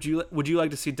trade package would you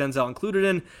like to see Denzel included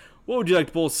in? What would you like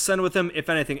the Bulls to send with him, if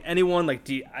anything? Anyone? Like,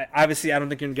 obviously, I don't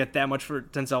think you're going to get that much for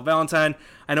Denzel Valentine.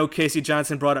 I know Casey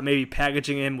Johnson brought up maybe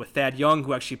packaging him with Thad Young,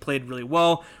 who actually played really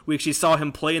well. We actually saw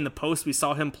him play in the post. We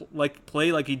saw him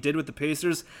play like he did with the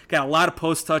Pacers. Got a lot of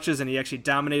post touches, and he actually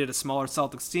dominated a smaller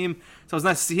Celtics team. So it was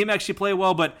nice to see him actually play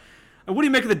well. But what do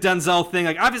you make of the Denzel thing?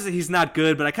 Like, obviously, he's not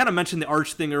good, but I kind of mentioned the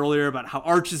Arch thing earlier about how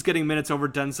Arch is getting minutes over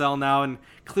Denzel now, and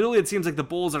clearly it seems like the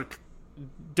Bulls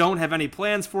don't have any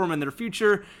plans for him in their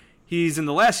future. He's in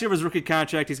the last year of his rookie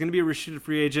contract. He's going to be a restricted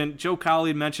free agent. Joe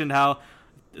Colley mentioned how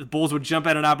the Bulls would jump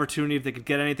at an opportunity if they could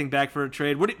get anything back for a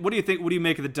trade. What do you think? What do you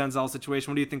make of the Denzel situation?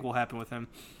 What do you think will happen with him?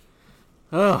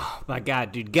 Oh, my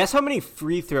God, dude. Guess how many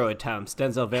free throw attempts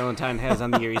Denzel Valentine has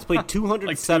on the year? He's played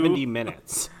 270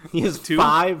 minutes. He has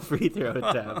 5 free throw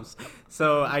attempts.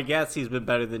 So I guess he's been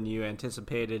better than you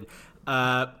anticipated.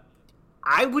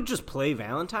 I would just play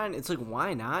Valentine. It's like,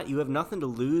 why not? You have nothing to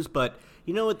lose. But,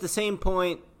 at the same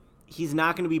point, he's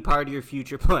not going to be part of your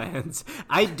future plans.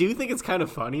 I do think it's kind of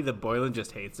funny that Boylen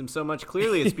just hates him so much.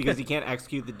 Clearly, it's because he can't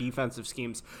execute the defensive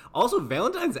schemes. Also,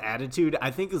 Valentine's attitude,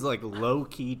 I think, is like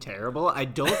low-key terrible. I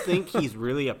don't think he's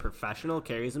really a professional,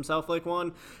 carries himself like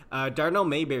one. Darnell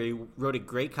Mayberry wrote a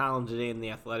great column today in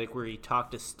The Athletic where he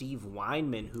talked to Steve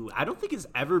Weinman, who I don't think has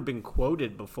ever been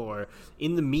quoted before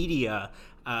in the media.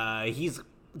 He's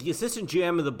the assistant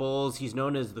GM of the Bulls. He's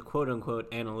known as the quote-unquote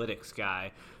analytics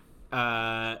guy.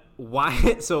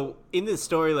 So in this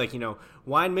story,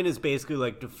 Weinman is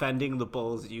basically defending the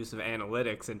Bulls' use of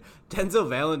analytics, and Denzel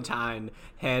Valentine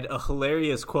had a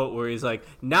hilarious quote where he's like,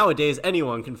 nowadays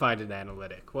anyone can find an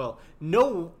analytic. Well,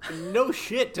 no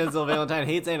shit, Denzel Valentine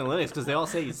hates analytics because they all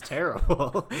say he's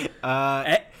terrible.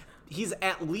 He's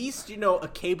at least, a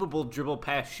capable dribble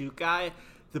pass shoot guy.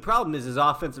 The problem is his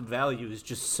offensive value is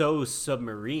just so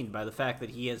submarined by the fact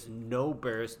that he has no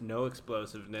burst, no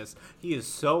explosiveness. He is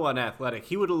so unathletic.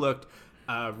 He would have looked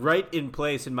right in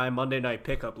place in my Monday Night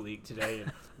Pickup League today.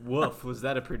 And woof, was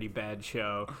that a pretty bad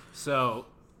show. So,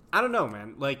 I don't know,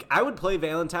 man. I would play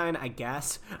Valentine, I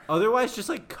guess. Otherwise,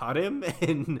 just, cut him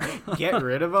and get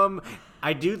rid of him.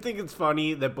 I do think it's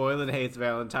funny that Boylen hates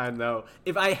Valentine, though.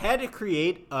 If I had to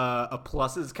create a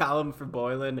pluses column for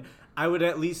Boylen, I would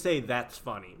at least say that's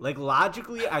funny.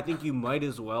 Logically, I think you might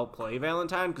as well play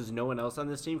Valentine because no one else on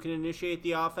this team can initiate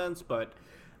the offense. But,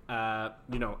 I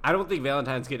don't think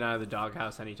Valentine's getting out of the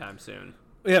doghouse anytime soon.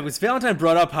 Yeah, because Valentine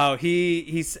brought up how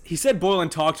he said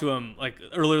Boylen talked to him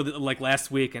earlier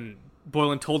last week, and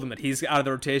Boylen told him that he's out of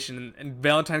the rotation, and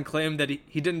Valentine claimed that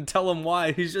he didn't tell him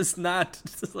why. He's just not.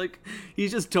 It's just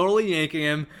he's just totally yanking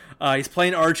him. He's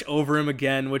playing Arch over him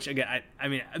again, which again, I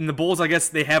mean, in the Bulls, I guess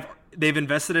they've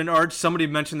invested in Arch. Somebody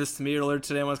mentioned this to me earlier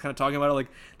today when I was kind of talking about it.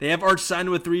 They have Arch signed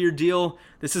to a 3-year deal.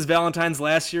 This is Valentine's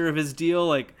last year of his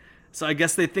deal. So I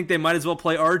guess they think they might as well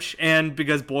play Arch, and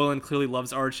because Boylen clearly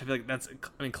loves Arch, I feel like that's,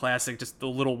 classic, just the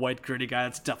little white gritty guy.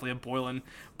 That's definitely a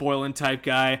Boylen type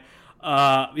guy.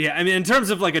 In terms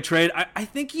of a trade, I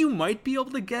think you might be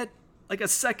able to get a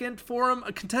second for him.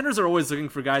 Contenders are always looking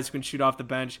for guys who can shoot off the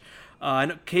bench. I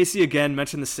know Casey again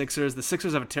mentioned the Sixers. The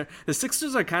Sixers have the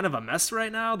Sixers are kind of a mess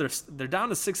right now. They're down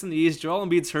to 6th in the East. Joel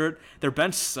Embiid's hurt. Their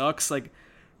bench sucks.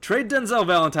 Trade Denzel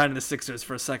Valentine to the Sixers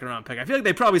for a second-round pick. I feel like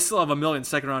they probably still have a million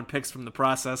second-round picks from the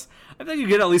process. I think you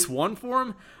get at least one for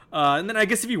him. And then I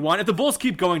guess if the Bulls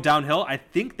keep going downhill, I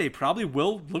think they probably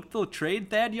will look to trade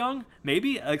Thad Young,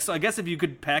 maybe. So I guess if you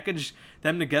could package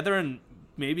them together and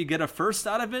maybe get a first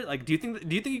out of it, do you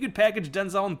think you could package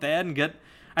Denzel and Thad and get?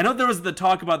 I know there was the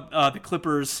talk about the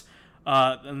Clippers.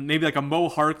 Maybe a Mo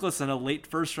Harkless and a late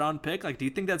first-round pick. Do you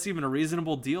think that's even a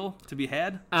reasonable deal to be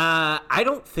had? I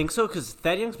don't think so because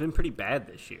Thad Young's been pretty bad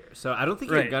this year. So I don't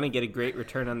think you're going to get a great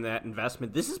return on that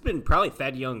investment. This has been probably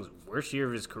Thad Young's worst year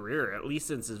of his career, at least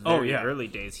since his very early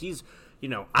days. He's,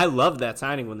 I loved that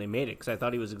signing when they made it because I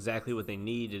thought he was exactly what they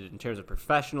needed in terms of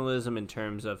professionalism, in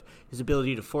terms of his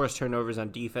ability to force turnovers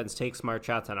on defense, take smart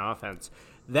shots on offense.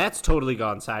 That's totally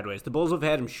gone sideways. The Bulls have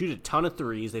had him shoot a ton of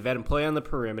threes. They've had him play on the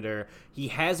perimeter. He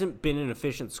hasn't been an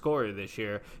efficient scorer this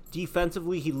year.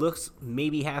 Defensively, he looks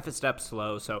maybe half a step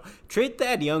slow. So trade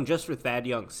Thad Young just for Thad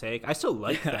Young's sake. I still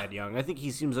like Thad Young. I think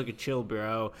he seems like a chill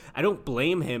bro. I don't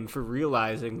blame him for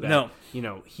realizing that,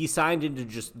 he signed into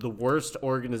just the worst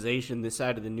organization this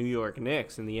side of the New York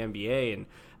Knicks in the NBA,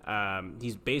 and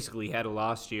he's basically had a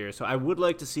lost year. So I would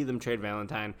like to see them trade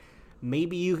Valentine.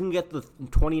 Maybe you can get the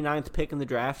 29th pick in the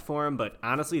draft for him, but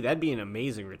honestly, that'd be an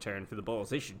amazing return for the Bulls.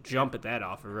 They should jump at that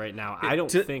offer right now. I don't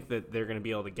think that they're going to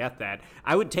be able to get that.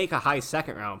 I would take a high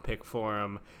second-round pick for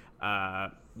him,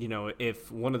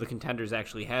 if one of the contenders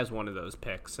actually has one of those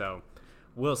picks. So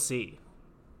we'll see.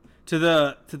 To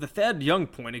the Thad Young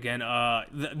point again,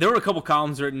 there were a couple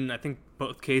columns written, I think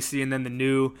both Casey and then the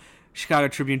new Chicago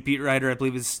Tribune beat writer, I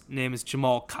believe his name is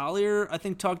Jamal Collier, I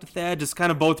think, talked to Thad.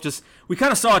 We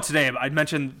kind of saw it today, but I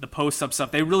mentioned the post-up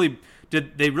stuff. They really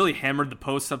hammered the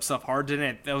post-up stuff hard, didn't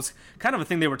it? That was kind of a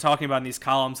thing they were talking about in these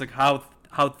columns, like how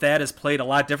Thad has played a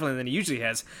lot differently than he usually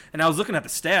has. And I was looking at the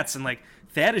stats, and like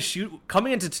Thad is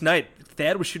coming into tonight,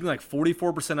 Thad was shooting like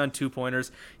 44% on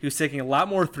 2-pointers. He was taking a lot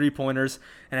more 3-pointers,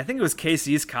 and I think it was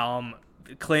KC's column.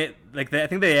 I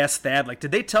think they asked Thad, like,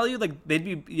 did they tell you like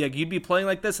you'd be playing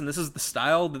like this, and this is the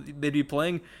style that they'd be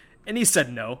playing? And he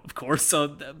said no, of course.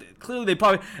 So clearly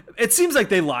it seems like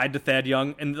they lied to Thad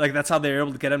Young, and like that's how they were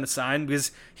able to get him to sign,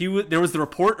 because there was the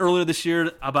report earlier this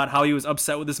year about how he was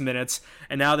upset with his minutes,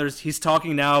 and now he's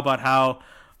talking now about how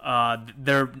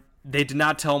they did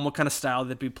not tell him what kind of style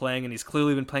they'd be playing, and he's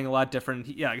clearly been playing a lot different.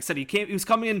 Like I said, he was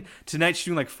coming in tonight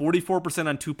shooting like 44%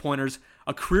 on 2-pointers,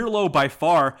 a career low by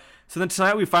far. So then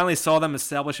tonight we finally saw them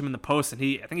establish him in the post, and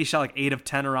I think he shot like 8 of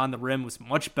 10 around the rim, was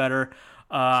much better.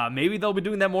 Maybe they'll be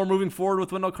doing that more moving forward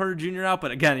with Wendell Carter Jr. out,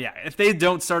 but again, yeah, if they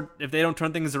don't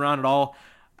turn things around at all,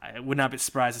 I would not be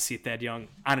surprised to see Thad Young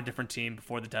on a different team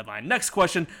before the deadline. Next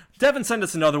question. Devin sent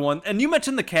us another one, and you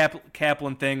mentioned the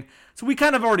Kaplan thing, so we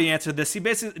kind of already answered this. He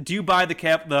basically, do you buy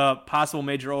the possible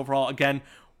major overall? Again,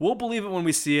 we'll believe it when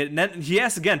we see it. And then he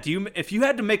asked again, if you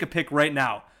had to make a pick right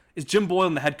now, is Jim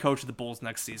Boylen the head coach of the Bulls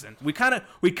next season? We kind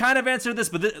of answered this,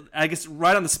 but I guess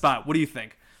right on the spot. What do you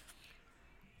think?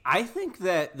 I think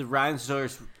that the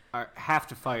Reinsdorfs have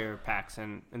to fire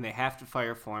Paxson, and they have to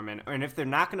fire Foreman. And if they're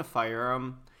not going to fire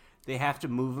him, they have to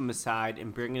move him aside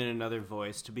and bring in another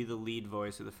voice to be the lead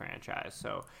voice of the franchise.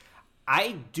 So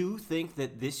I do think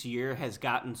that this year has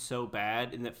gotten so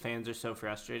bad and that fans are so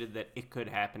frustrated that it could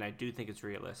happen. I do think it's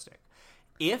realistic.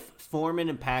 If Foreman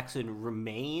and Paxson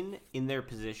remain in their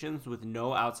positions with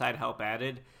no outside help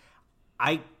added,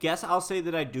 I guess I'll say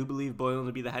that I do believe Boylen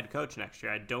will be the head coach next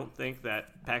year. I don't think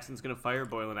that Paxson's going to fire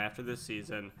Boylen after this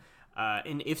season.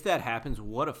 And if that happens,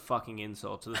 what a fucking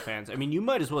insult to the fans. I mean, you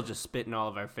might as well just spit in all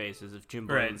of our faces if Jim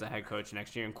Boylen's the head coach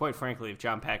next year. And quite frankly, if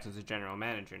John Paxson's the general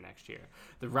manager next year.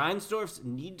 The Reinsdorfs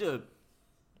need to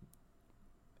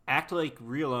act like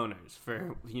real owners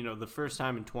for, the first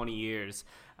time in 20 years.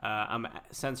 I'm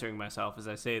censoring myself as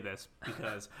I say this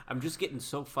because I'm just getting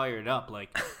so fired up.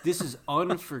 Like, this is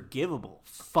unforgivable.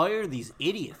 Fire these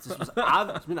idiots. This was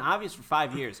it's been obvious for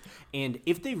 5 years. And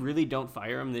if they really don't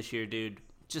fire him this year, dude,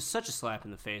 just such a slap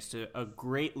in the face to a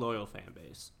great loyal fan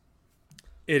base.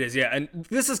 It is, yeah. And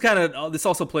this is this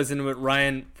also plays into it.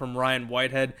 Ryan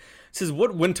Whitehead says,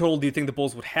 what win total do you think the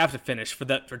Bulls would have to finish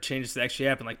for changes to actually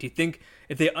happen? Like, do you think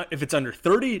if it's under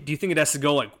 30, do you think it has to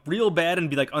go like real bad and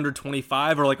be like under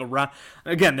 25 or like around?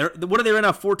 Again, what are they right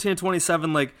now?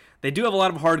 14-27. Like, they do have a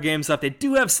lot of hard games left. They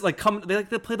do have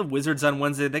they play the Wizards on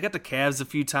Wednesday. They got the Cavs a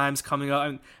few times coming up.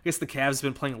 I guess the Cavs have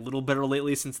been playing a little better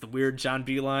lately since the weird John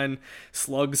Beilein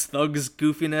thugs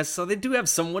goofiness. So they do have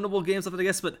some winnable games left, I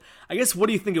guess. But I guess what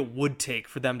do you think it would take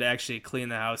for them to actually clean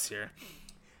the house here?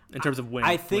 In terms of wins,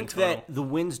 I think that the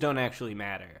wins don't actually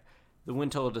matter. The win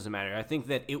total doesn't matter. I think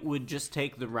that it would just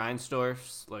take the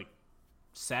Reinsdorfs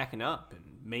sacking up and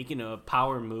making a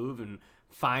power move and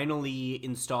finally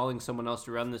installing someone else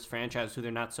to run this franchise who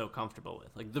they're not so comfortable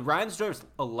with. Like, the Reinsdorfs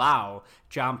allow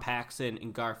John Paxson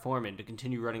and Gar Forman to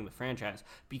continue running the franchise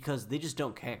because they just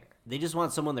don't care. They just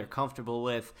want someone they're comfortable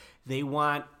with. They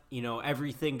want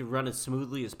everything to run as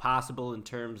smoothly as possible in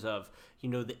terms of,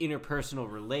 the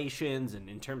interpersonal relations and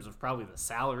in terms of probably the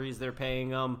salaries they're paying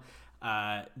them.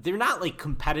 They're not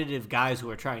competitive guys who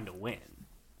are trying to win,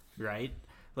 right?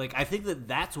 I think that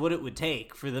that's what it would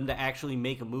take for them to actually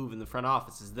make a move in the front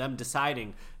office, is them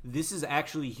deciding this is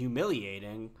actually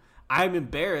humiliating. I'm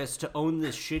embarrassed to own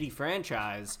this shitty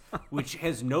franchise, which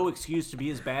has no excuse to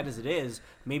be as bad as it is.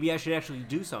 Maybe I should actually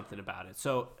do something about it.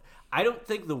 So I don't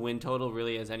think the win total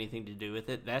really has anything to do with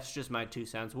it. That's just my 2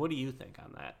 cents. What do you think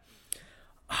on that?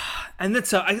 And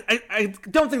that's I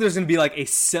don't think there's going to be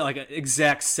an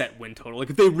exact set win total. If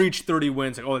they reach 30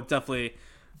 wins, it definitely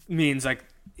means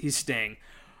he's staying.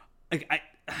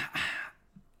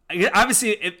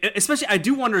 Obviously, especially I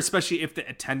do wonder, especially if the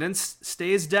attendance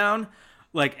stays down.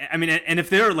 And if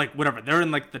they're whatever, they're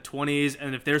in the 20s,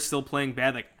 and if they're still playing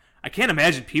bad, I can't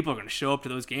imagine people are going to show up to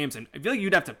those games. And I feel like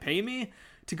you'd have to pay me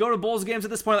to go to Bulls games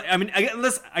at this point.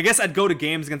 I guess I'd go to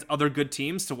games against other good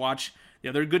teams to watch the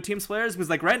other good teams players,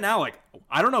 because right now,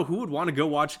 I don't know who would want to go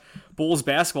watch Bulls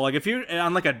basketball. If you're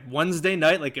on a Wednesday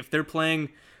night, if they're playing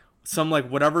some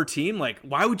whatever team,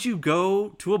 why would you go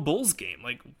to a Bulls game?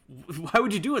 Why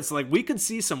would you do it? So we could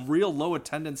see some real low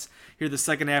attendance here the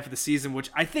second half of the season, which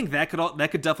I think that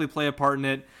could definitely play a part in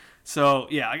it. So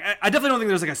yeah, I definitely don't think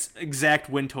there's like a exact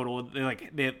win total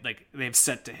they've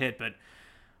set to hit, but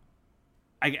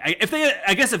I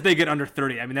guess if they get under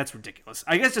 30, I mean that's ridiculous.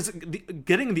 I guess just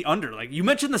getting the under, like you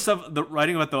mentioned the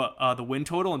writing about the win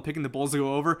total and picking the Bulls to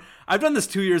go over. I've done this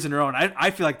 2 years in a row, and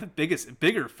I feel like the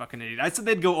bigger fucking idiot. I said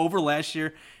they'd go over last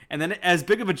year, and then as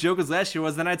big of a joke as last year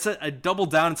was, then I'd double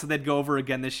down and said they'd go over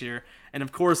again this year. And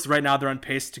of course, right now they're on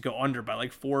pace to go under by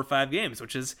like 4 or 5 games,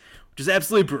 which is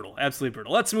absolutely brutal, absolutely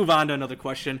brutal. Let's move on to another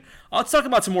question. Let's talk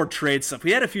about some more trade stuff.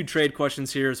 We had a few trade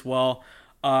questions here as well.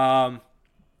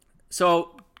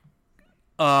 So,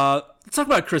 let's talk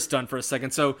about Chris Dunn for a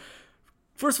second. So,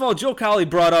 first of all, Joe Cowley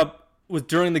brought up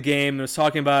during the game and was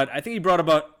talking about, talking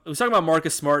about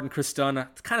Marcus Smart and Chris Dunn,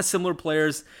 kind of similar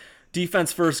players,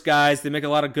 defense first guys. They make a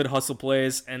lot of good hustle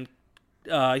plays, and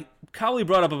Cowley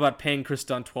brought up about paying Chris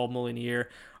Dunn $12 million a year.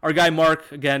 Our guy Mark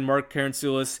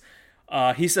Karantzoulis,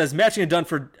 he says matching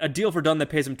a deal for Dunn that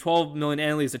pays him $12 million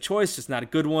annually is a choice, just not a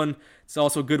good one. It's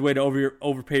also a good way to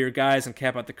overpay your guys and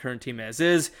cap out the current team as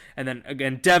is. And then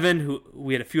again, Devin, who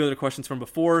we had a few other questions from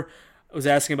before, was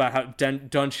asking about how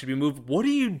Dunn should be moved. What do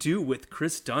you do with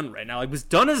Chris Dunn right now? Like, because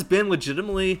Dunn has been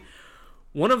legitimately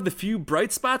one of the few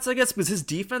bright spots, I guess, because his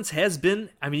defense has been.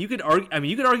 I mean, you could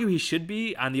argue he should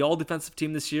be on the all defensive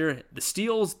team this year. The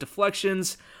steals,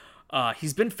 deflections.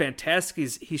 He's been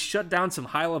fantastic. He's shut down some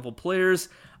high-level players.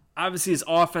 Obviously, his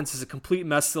offense is a complete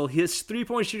mess still. His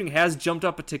three-point shooting has jumped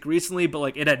up a tick recently, but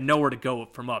like it had nowhere to go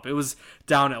from up. It was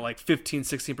down at like 15,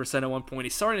 16% at one point.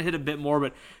 He's starting to hit a bit more,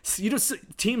 but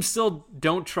teams still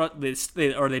don't trust.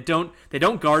 They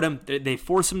don't guard him. They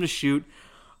force him to shoot.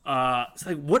 It's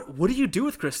like what do you do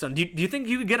with Chris Dunn? Do you think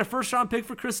you could get a first-round pick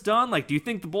for Chris Dunn? Like, do you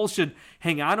think the Bulls should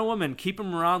hang on to him and keep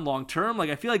him around long term? Like,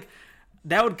 I feel like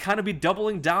that would kind of be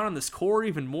doubling down on this core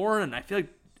even more, and I feel like,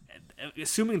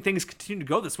 assuming things continue to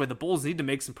go this way, the Bulls need to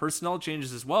make some personnel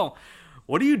changes as well.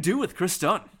 What do you do with Chris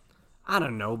Dunn? I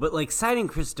don't know, but like signing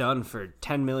Chris Dunn for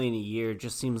 $10 million a year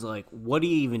just seems like, what are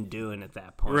you even doing at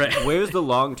that point? Right. Where's the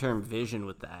long-term vision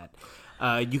with that?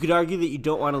 You could argue that you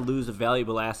don't want to lose a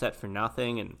valuable asset for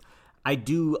nothing, and I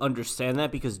do understand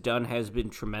that because Dunn has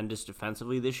been tremendous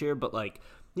defensively this year, but like,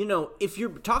 you know, if you're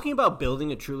talking about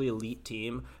building a truly elite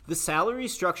team, the salary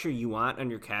structure you want on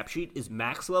your cap sheet is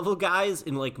max level guys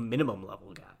and like minimum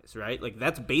level guys, right? Like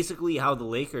that's basically how the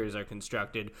Lakers are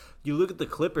constructed. You look at the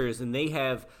Clippers and they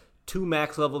have 2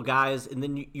 max level guys, and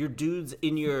then your dudes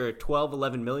in your 12,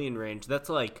 11 million range. That's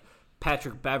like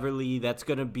Patrick Beverly. That's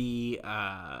going to be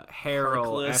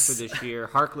Harrell after this year.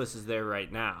 Harkless is there right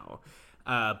now.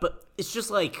 But it's just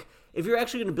like, if you're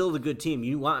actually going to build a good team,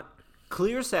 you want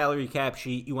clear salary cap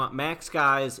sheet, you want max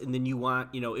guys, and then you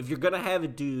want, you know, if you're going to have a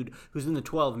dude who's in the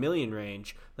 12 million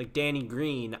range, like Danny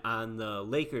Green on the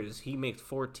Lakers, he makes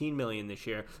 $14 million this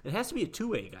year. It has to be a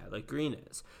two-way guy like Green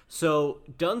is. So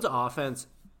Dunn's offense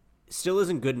still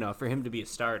isn't good enough for him to be a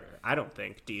starter, I don't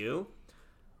think. Do you?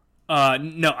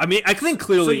 No, I mean, I think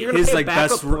clearly so you're his pay like backup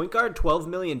best point guard $12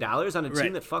 million on a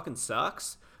team that fucking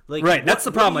sucks. Like, right, that's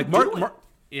the problem. Like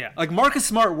Like Marcus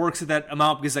Smart works at that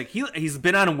amount because like he's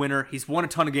been on a winner. He's won a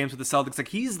ton of games with the Celtics. Like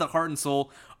he's the heart and soul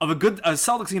of a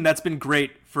Celtics team that's been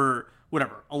great for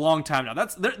a long time now.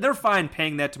 They're fine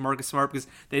paying that to Marcus Smart because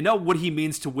they know what he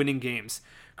means to winning games.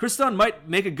 Chris Dunn might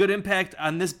make a good impact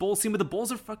on this Bulls team, but the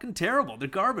Bulls are fucking terrible. They're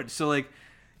garbage. So like,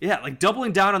 yeah, like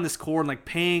doubling down on this core and like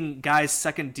paying guys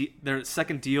their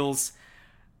second deals.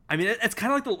 I mean, it's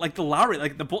kind of like the Lowry.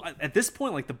 Like at this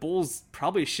point, like the Bulls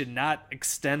probably should not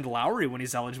extend Lowry when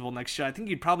he's eligible next year. I think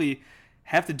you'd probably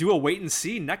have to do a wait and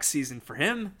see next season for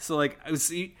him. So like,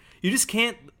 you just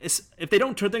can't. If they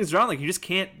don't turn things around, like you just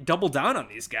can't double down on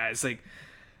these guys. Like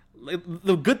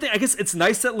the good thing, I guess, it's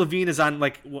nice that LaVine is on.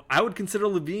 Like I would consider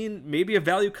LaVine maybe a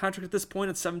value contract at this point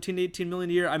at $17-18 million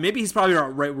a year. Maybe he's probably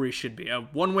right where he should be. A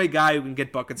one-way guy who can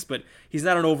get buckets, but he's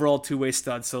not an overall two-way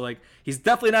stud. So like, he's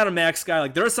definitely not a max guy.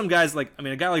 Like there are some guys like, I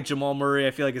mean, a guy like Jamal Murray,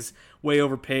 I feel like is way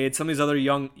overpaid. Some of these other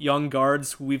young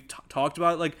guards who we've talked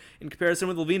about, like in comparison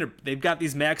with LaVine, they've got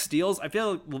these max deals. I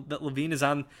feel like that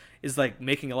LaVine is like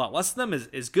making a lot less than them.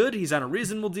 Is good. He's on a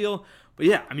reasonable deal. But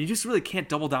yeah, I mean, you just really can't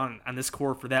double down on this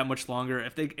core for that much longer.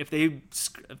 If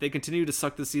they continue to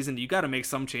suck this season, you got to make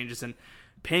some changes. And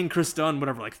paying Chris Dunn,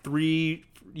 whatever, like 3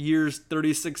 years,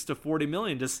 $36 to $40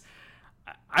 million, just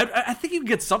I think you can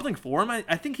get something for him.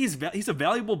 I think he's a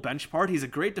valuable bench part. He's a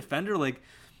great defender. Like,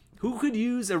 who could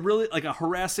use a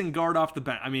harassing guard off the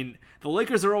bench? I mean, the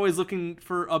Lakers are always looking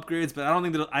for upgrades, but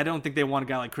I don't think they want a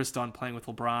guy like Chris Dunn playing with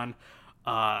LeBron.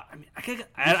 I mean,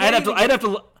 I'd have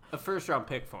to a first round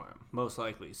pick for him, most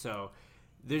likely. So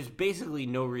there's basically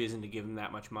no reason to give him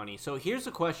that much money. So here's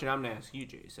a question I'm going to ask you,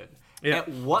 Jason. Yeah. At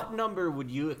what number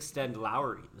would you extend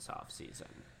Lowry this offseason?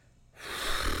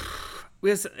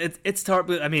 It's hard,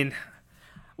 but I mean,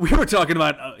 we were talking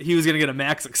about he was going to get a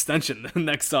max extension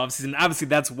next offseason. Obviously,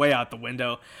 that's way out the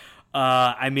window.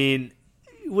 I mean,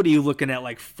 what are you looking at,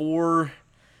 like $4?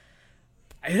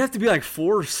 It'd have to be like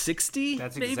 $460.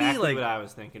 That's maybe? exactly what I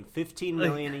was thinking. $15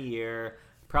 million a year,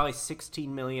 probably $16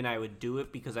 million. I would do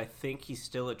it because I think he's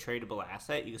still a tradable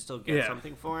asset. You can still get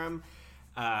something for him.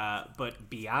 But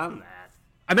beyond that,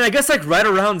 I mean, I guess like right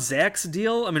around Zach's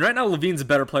deal. I mean, right now LaVine's a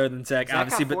better player than Zach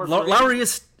obviously, but Lowry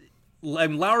is. I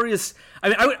mean,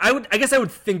 I guess I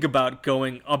would think about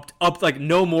going up like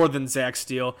no more than Zach's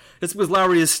deal, just because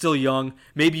Lowry is still young.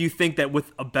 Maybe you think that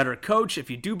with a better coach, if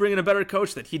you do bring in a better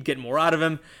coach, that he'd get more out of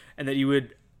him, and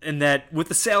that with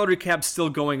the salary cap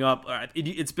still going up,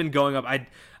 it's been going up.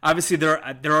 Obviously there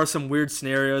are some weird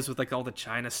scenarios with like all the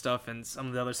China stuff and some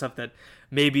of the other stuff that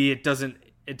maybe it doesn't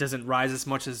rise as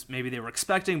much as maybe they were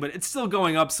expecting, but it's still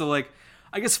going up. So like,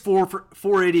 I guess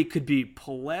 480 could be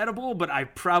palatable, but I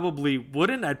probably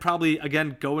wouldn't. I'd probably,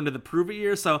 again, go into the prove-it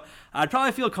year, so I'd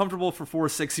probably feel comfortable for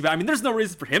 460. But I mean, there's no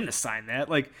reason for him to sign that.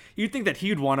 Like, you'd think that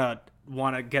he'd want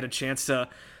to get a chance to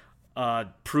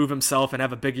prove himself and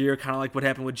have a big year, kind of like what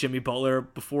happened with Jimmy Butler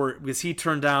before, because he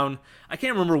turned down, I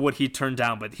can't remember what he turned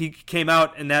down, but he came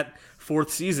out in that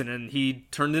fourth season and he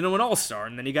turned into an all-star,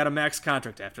 and then he got a max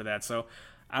contract after that. So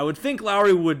I would think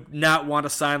Lowry would not want to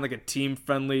sign like a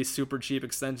team-friendly, super cheap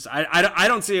extension. I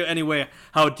don't see any way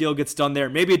how a deal gets done there.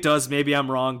 Maybe it does. Maybe I'm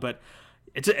wrong, but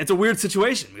it's a weird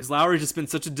situation because Lowry's just been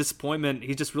such a disappointment.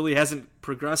 He just really hasn't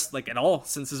progressed like at all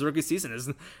since his rookie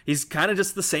season. He's kind of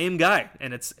just the same guy,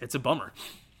 and it's a bummer.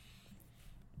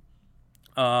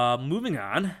 Moving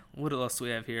on. What else do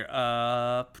we have here?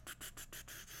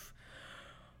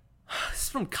 This is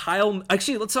from Kyle.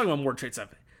 Actually, let's talk about more trade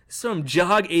stuff. From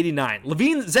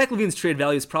Jog89. Zach LaVine's trade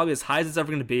value is probably as high as it's ever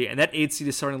going to be, and that 8 seed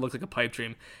is starting to look like a pipe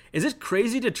dream. Is it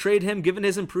crazy to trade him given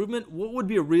his improvement? What would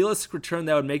be a realistic return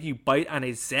that would make you bite on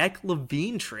a Zach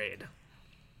LaVine trade?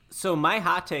 So my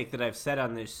hot take that I've said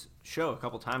on this show a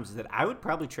couple times is that I would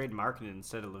probably trade Markkanen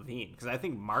instead of LaVine because I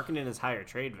think Markkanen has higher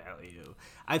trade value.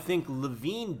 I think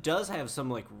LaVine does have some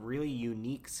like really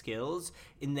unique skills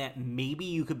in that maybe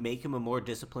you could make him a more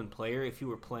disciplined player if you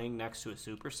were playing next to a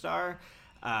superstar.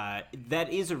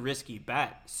 That is a risky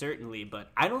bet, certainly, but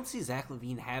I don't see Zach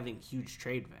LaVine having huge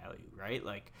trade value, right?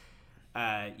 Like,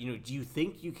 do you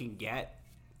think you can get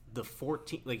the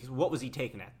 14, like, what was he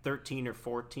taking at, 13 or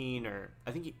 14, or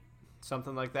I think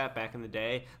something like that back in the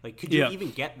day? Like, could you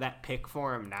even get that pick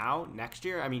for him now, next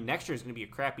year? I mean, next year is going to be a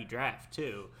crappy draft,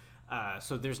 too.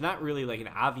 So there's not really, like, an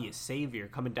obvious savior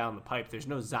coming down the pipe. There's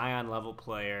no Zion-level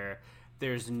player.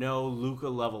 There's no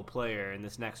Luka-level player in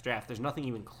this next draft. There's nothing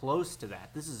even close to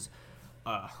that. This is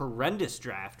a horrendous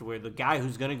draft where the guy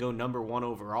who's going to go number 1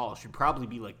 overall should probably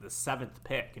be like the 7th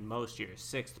pick in most years,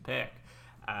 6th pick.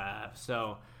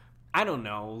 So I don't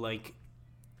know. Like,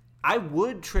 I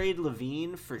would trade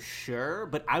LaVine for sure,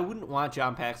 but I wouldn't want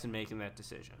John Paxson making that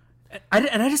decision. I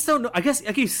just don't know. I guess,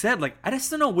 like you said, like I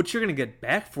just don't know what you're going to get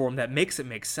back for him that makes it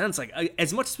make sense. Like,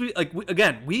 as much as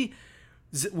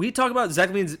we talk about Zach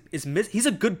LaVine he's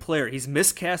a good player. He's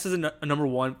miscast as a number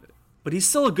 1, but he's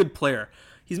still a good player.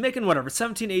 He's making whatever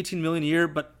 17, 18 million a year,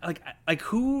 but like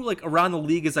who like around the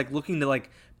league is like looking to like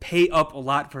pay up a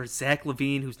lot for Zach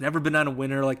LaVine, who's never been on a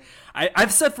winner? Like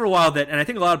I've said for a while that, and I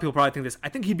think a lot of people probably think this, I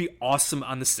think he'd be awesome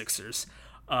on the Sixers.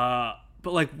 But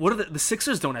like, what are the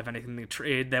Sixers don't have anything to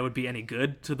trade that would be any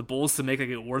good to the Bulls to make like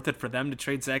it worth it for them to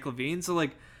trade Zach LaVine. So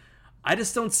like, I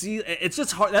just don't see. It's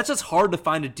just hard. That's just hard to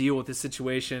find a deal with this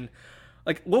situation.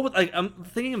 Like, what would, like, I'm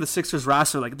thinking of the Sixers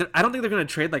roster. Like, I don't think they're going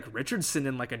to trade like Richardson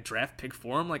in like a draft pick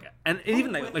for him. Like, and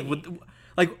even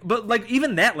but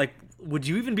even that, like, would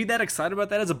you even be that excited about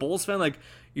that as a Bulls fan? Like,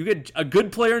 you get a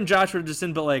good player in Josh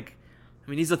Richardson, but like, I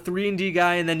mean, he's a 3-and-D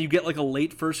guy, and then you get like a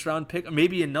late first round pick, or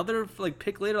maybe another like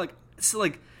pick later. Like, so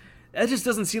like. That just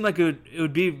doesn't seem like it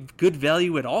would be good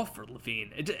value at all for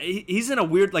LaVine. He's in a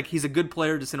weird, like, he's a good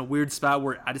player, just in a weird spot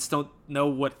where I just don't know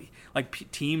what,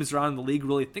 like, teams around the league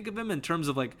really think of him in terms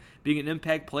of, like, being an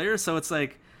impact player. So it's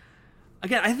like,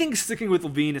 again, I think sticking with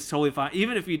LaVine is totally fine.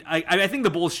 Even if I think the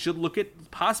Bulls should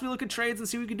possibly look at trades and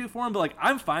see what we can do for him. But, like,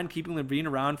 I'm fine keeping LaVine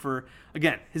around for,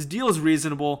 again, his deal is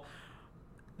reasonable.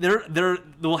 There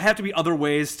will have to be other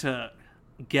ways to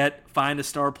find a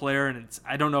star player, and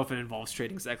I don't know if it involves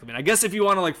trading Zach LaVine. I guess if you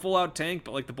want to like full out tank,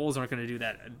 but like the Bulls aren't going to do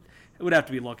that, it would have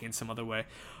to be looking some other way.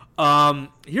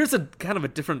 Here's a kind of a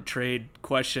different trade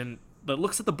question that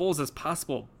looks at the Bulls as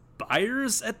possible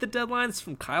buyers at the deadlines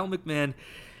from Kyle McMahon.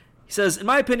 He says, in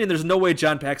my opinion, there's no way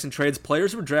John Paxson trades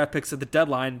players or draft picks at the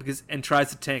deadline and tries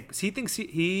to tank. Because he thinks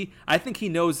I think he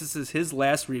knows this is his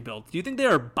last rebuild. Do you think they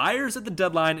are buyers at the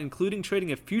deadline, including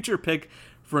trading a future pick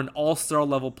for an all-star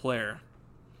level player?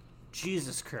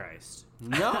 Jesus Christ.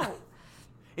 No.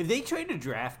 If they trade a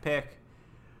draft pick,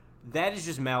 that is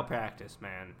just malpractice,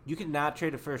 man. You cannot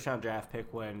trade a first-round draft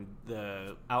pick when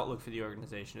the outlook for the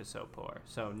organization is so poor.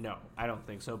 So, no, I don't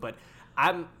think so. But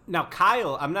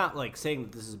Kyle, I'm not like saying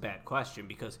that this is a bad question,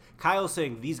 because Kyle's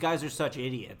saying these guys are such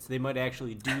idiots. They might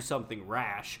actually do something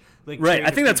rash. Like, right, I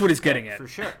think that's what he's getting at. For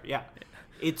sure, yeah.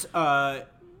 It's a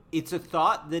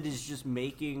thought that is just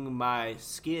making my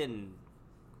skin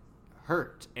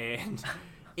hurt and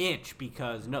itch,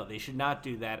 because no, they should not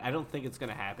do that. I don't think it's going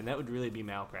to happen. That would really be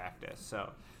malpractice.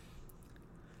 So,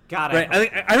 God, right.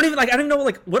 I don't even know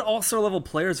like what all-star level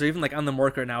players are even like on the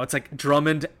market right now. It's like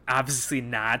Drummond, obviously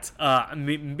not.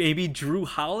 Maybe Drew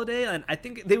Holiday, and I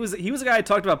think he was a guy I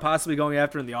talked about possibly going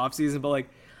after in the offseason. But like,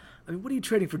 I mean, what are you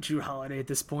trading for Drew Holiday at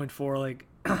this point for? Like,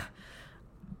 I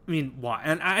mean, why?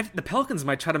 And the Pelicans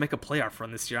might try to make a playoff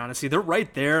run this year. Honestly, they're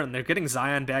right there, and they're getting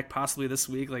Zion back possibly this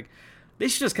week. Like, they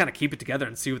should just kind of keep it together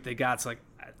and see what they got. So like,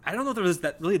 I don't know if there was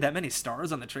that many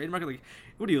stars on the trade market. Like,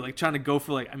 what are you like trying to go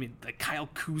for? Like, I mean, like Kyle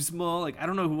Kuzma. Like, I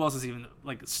don't know who else is even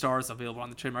like stars available on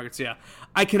the trade market. So yeah,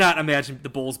 I cannot imagine the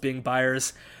Bulls being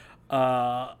buyers.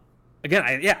 Again,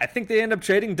 I think they end up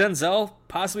trading Denzel,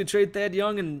 possibly trade Thad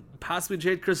Young, and possibly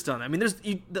trade Chris Dunn. I mean,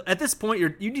 at this point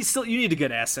you need to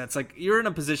get assets. Like, you're in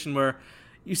a position where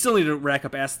you still need to rack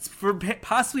up assets for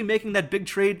possibly making that big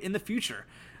trade in the future.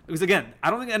 Because again,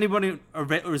 I don't think anybody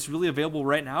is really available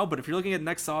right now, but if you're looking at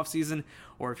next offseason,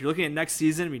 or if you're looking at next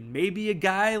season, I mean, maybe a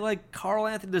guy like Karl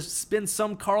Anthony to spin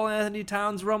some Karl Anthony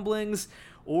Towns rumblings,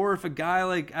 or if a guy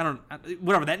like,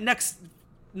 whatever, that next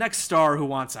star who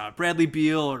wants out, Bradley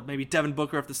Beal, or maybe Devin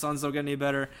Booker if the Suns don't get any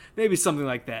better, maybe something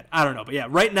like that. I don't know, but yeah,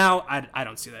 right now, I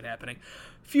don't see that happening.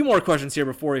 A few more questions here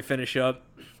before we finish up.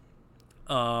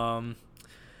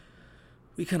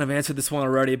 We kind of answered this one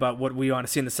already about what we want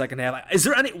to see in the second half. Is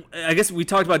there any, I guess we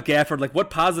talked about Gafford, like what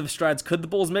positive strides could the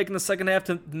Bulls make in the second half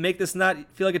to make this not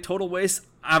feel like a total waste?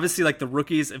 Obviously, like the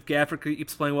rookies, if Gafford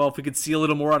keeps playing well, if we could see a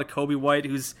little more out of Kobe White,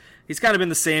 he's kind of been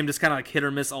the same, just kind of like hit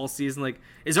or miss all season. Like,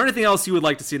 is there anything else you would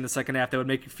like to see in the second half that would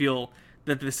make you feel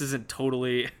that this isn't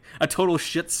totally a total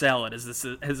shit salad, as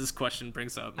this question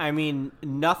brings up? I mean,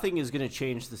 nothing is going to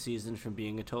change the season from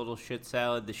being a total shit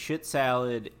salad. The shit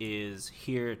salad is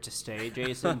here to stay,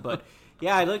 Jason. But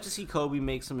yeah, I'd like to see Kobe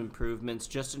make some improvements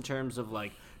just in terms of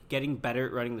like getting better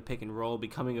at running the pick and roll,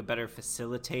 becoming a better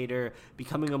facilitator,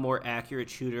 becoming a more accurate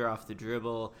shooter off the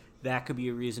dribble. That could be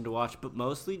a reason to watch. But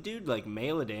mostly, dude, like,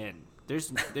 mail it in.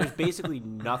 There's basically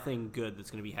nothing good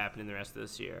that's going to be happening the rest of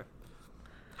this year.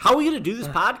 How are we going to do this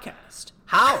podcast?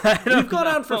 How? We've gone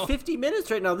on for 50 minutes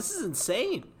right now. This is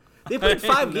insane. They played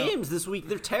 5 games this week.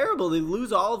 They're terrible. They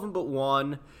lose all of them but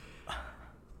one.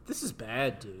 This is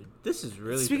bad, dude. This is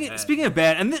really bad. Speaking of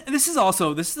bad, and this is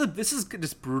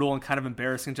just brutal and kind of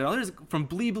embarrassing. There's from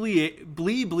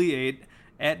Blee8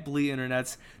 at Blee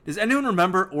Internets. Does anyone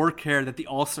remember or care that the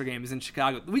All-Star Game is in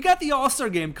Chicago? We got the All-Star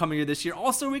Game coming here this year.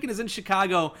 All-Star Weekend is in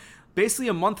Chicago basically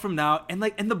a month from now, and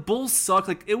the Bulls suck.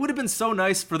 Like, it would have been so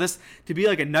nice for this to be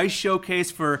like a nice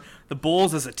showcase for the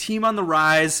Bulls as a team on the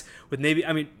rise. With maybe,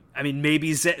 I mean,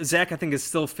 maybe Zach I think is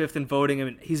still 5th in voting. I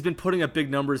mean, he's been putting up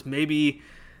big numbers. Maybe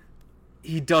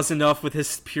he does enough with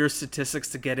his pure statistics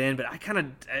to get in, but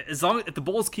as long as the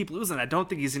Bulls keep losing, I don't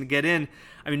think he's going to get in.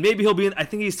 I mean, maybe he'll be in. I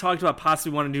think he's talked about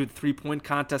possibly wanting to do the 3-point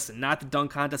contest and not the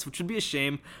dunk contest, which would be a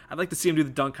shame. I'd like to see him do the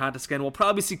dunk contest again. We'll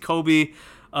probably see Kobe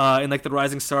in like the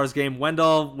Rising Stars game.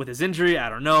 Wendell with his injury, I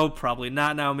don't know, probably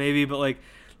not now, maybe, but like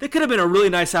that could have been a really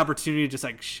nice opportunity to just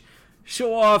like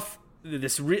show off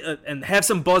this and have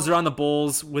some buzz around the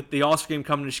Bulls with the All-Star Game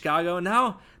coming to Chicago. And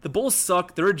now the Bulls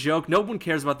suck. They're a joke. No one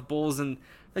cares about the Bulls, and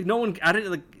like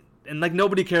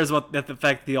nobody cares about the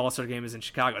fact that the All-Star Game is in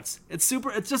Chicago. It's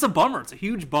just a bummer. It's a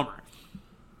huge bummer.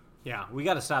 Yeah, we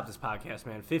got to stop this podcast,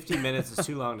 man. 15 minutes is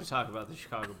too long to talk about the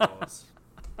Chicago Bulls.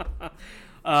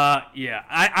 Yeah,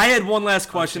 I had one last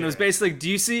question. It was basically, do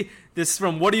you see this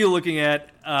from what are you looking at?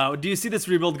 Do you see this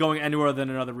rebuild going anywhere other than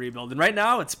another rebuild? And right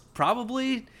now, it's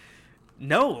probably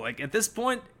no. Like, at this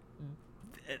point,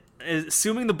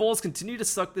 assuming the Bulls continue to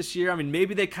suck this year, I mean,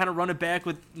 maybe they kind of run it back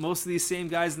with most of these same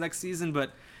guys next season,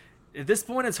 but at this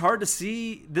point, it's hard to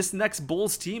see this next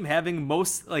Bulls team having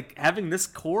this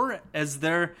core as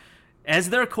their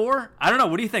core. I don't know.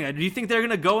 What do you think? Do you think they're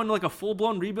going to go into like a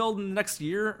full-blown rebuild in the next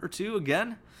year or two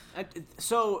again?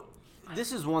 So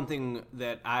this is one thing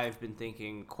that I've been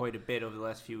thinking quite a bit over the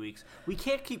last few weeks. We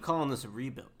can't keep calling this a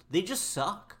rebuild. They just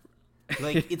suck.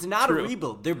 Like, it's not a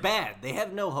rebuild. They're bad. They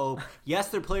have no hope. Yes,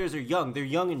 their players are young. They're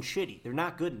young and shitty. They're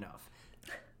not good enough.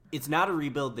 It's not a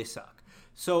rebuild. They suck.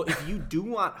 So if you do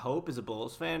want hope as a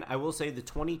Bulls fan, I will say the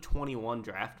 2021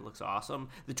 draft looks awesome.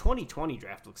 The 2020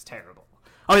 draft looks terrible.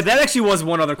 Oh, that actually was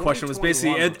one other question. Was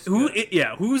basically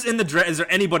who's in the draft? Is there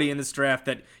anybody in this draft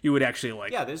that you would actually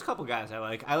like? Yeah, there's a couple guys I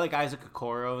like. I like Isaac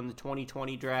Okoro in the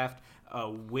 2020 draft.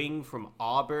 Wing from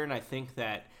Auburn. I think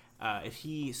that if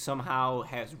he somehow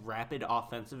has rapid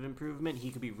offensive improvement,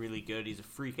 he could be really good. He's a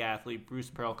freak athlete. Bruce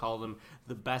Pearl called him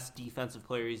the best defensive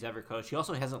player he's ever coached. He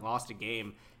also hasn't lost a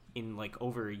game in like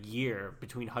over a year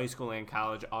between high school and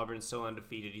college. Auburn's still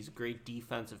undefeated. He's a great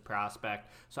defensive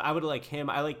prospect. So I would like him.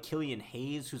 I like Killian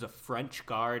Hayes, who's a French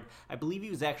guard. I believe he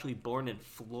was actually born in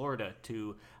Florida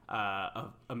to an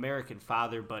American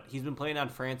father, but he's been playing on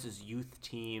France's youth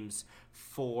teams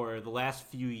for the last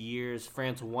few years.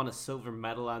 France won a silver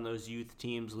medal on those youth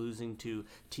teams, losing to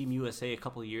Team USA a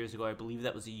couple of years ago. I believe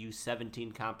that was a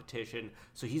U17 competition.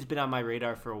 So he's been on my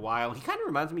radar for a while. He kind of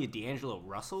reminds me of D'Angelo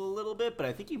Russell a little bit, but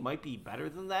I think he might be better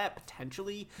than that,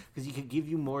 potentially, because he could give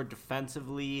you more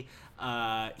defensively.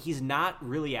 He's not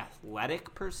really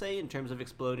athletic, per se, in terms of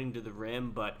exploding to the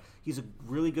rim, but he's a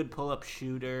really good pull-up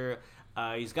shooter.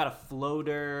 He's got a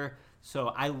floater. So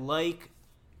I like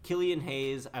Killian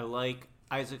Hayes. I like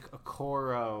Isaac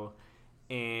Okoro.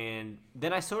 And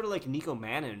then I sort of like Nico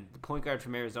Mannion, the point guard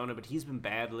from Arizona, but he's been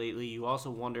bad lately. You also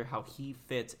wonder how he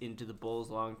fits into the Bulls'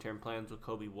 long-term plans with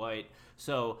Kobe White.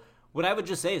 So what I would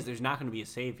just say is there's not going to be a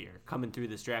savior coming through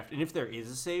this draft. And if there is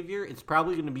a savior, it's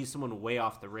probably going to be someone way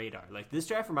off the radar. Like, this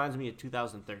draft reminds me of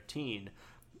 2013,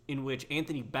 in which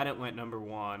Anthony Bennett went number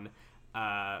 1.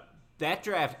 That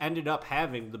draft ended up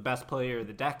having the best player of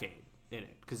the decade in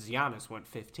it because Giannis went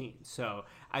 15. So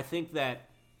I think that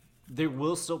there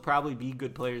will still probably be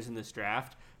good players in this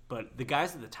draft, but the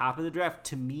guys at the top of the draft,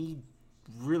 to me,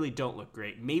 really don't look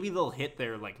great. Maybe they'll hit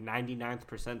their like 99th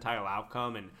percentile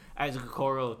outcome, and Isaac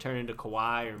Okoro will turn into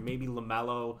Kawhi, or maybe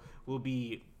LaMelo will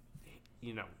be,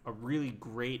 a really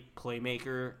great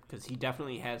playmaker because he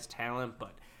definitely has talent,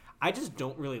 but I just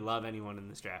don't really love anyone in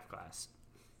this draft class.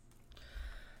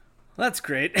 That's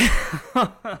great.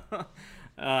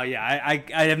 I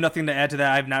have nothing to add to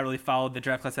that. I've not really followed the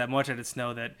draft class that much. I just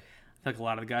know that I think a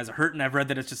lot of the guys are hurt, and I've read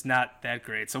that it's just not that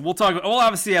great. So we'll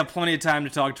obviously have plenty of time to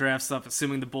talk draft stuff,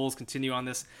 assuming the Bulls continue on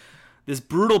this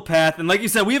brutal path. And like you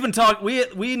said, we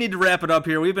need to wrap it up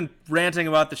here. We've been ranting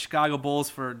about the Chicago Bulls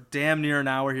for damn near an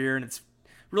hour here, and it's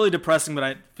really depressing, but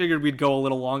I figured we'd go a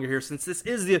little longer here since this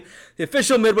is the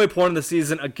official midway point of the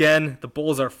season. Again, the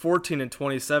Bulls are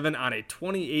 14-27 on a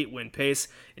 28-win pace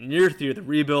in year 3 of the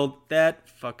rebuild. That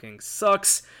fucking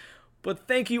sucks. But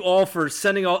thank you all for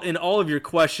sending in all of your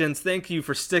questions. Thank you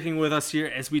for sticking with us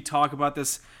here as we talk about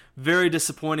this very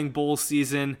disappointing Bulls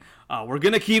season. We're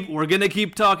gonna keep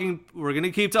talking. We're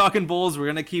gonna keep talking Bulls. We're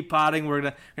gonna keep potting.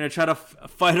 We're gonna try to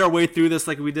fight our way through this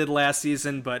like we did last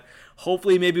season. But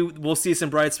hopefully, maybe we'll see some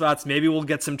bright spots. Maybe we'll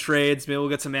get some trades. Maybe we'll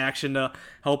get some action to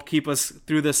help keep us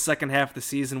through this second half of the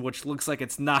season, which looks like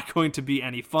it's not going to be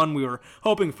any fun. We were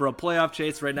hoping for a playoff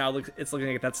chase. Right now, it's looking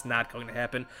like that's not going to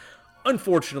happen,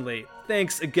 unfortunately.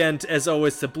 Thanks again, as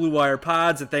always, to Blue Wire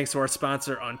Pods, and thanks to our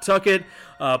sponsor, Untuckit.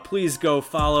 Please go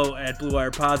follow at Blue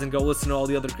Wire Pods and go listen to all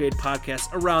the other great podcasts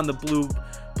around the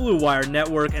Blue Wire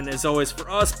Network. And as always, for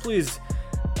us, please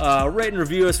rate and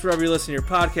review us wherever you listen to your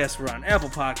podcasts. We're on Apple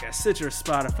Podcasts, Stitcher,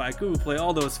 Spotify, Google Play,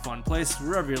 all those fun places,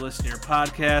 wherever you listen to your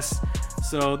podcasts.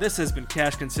 So this has been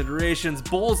Cash Considerations,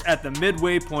 Bulls at the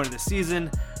midway point of the season.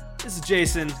 This is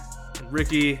Jason and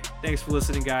Ricky. Thanks for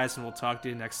listening, guys, and we'll talk to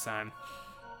you next time.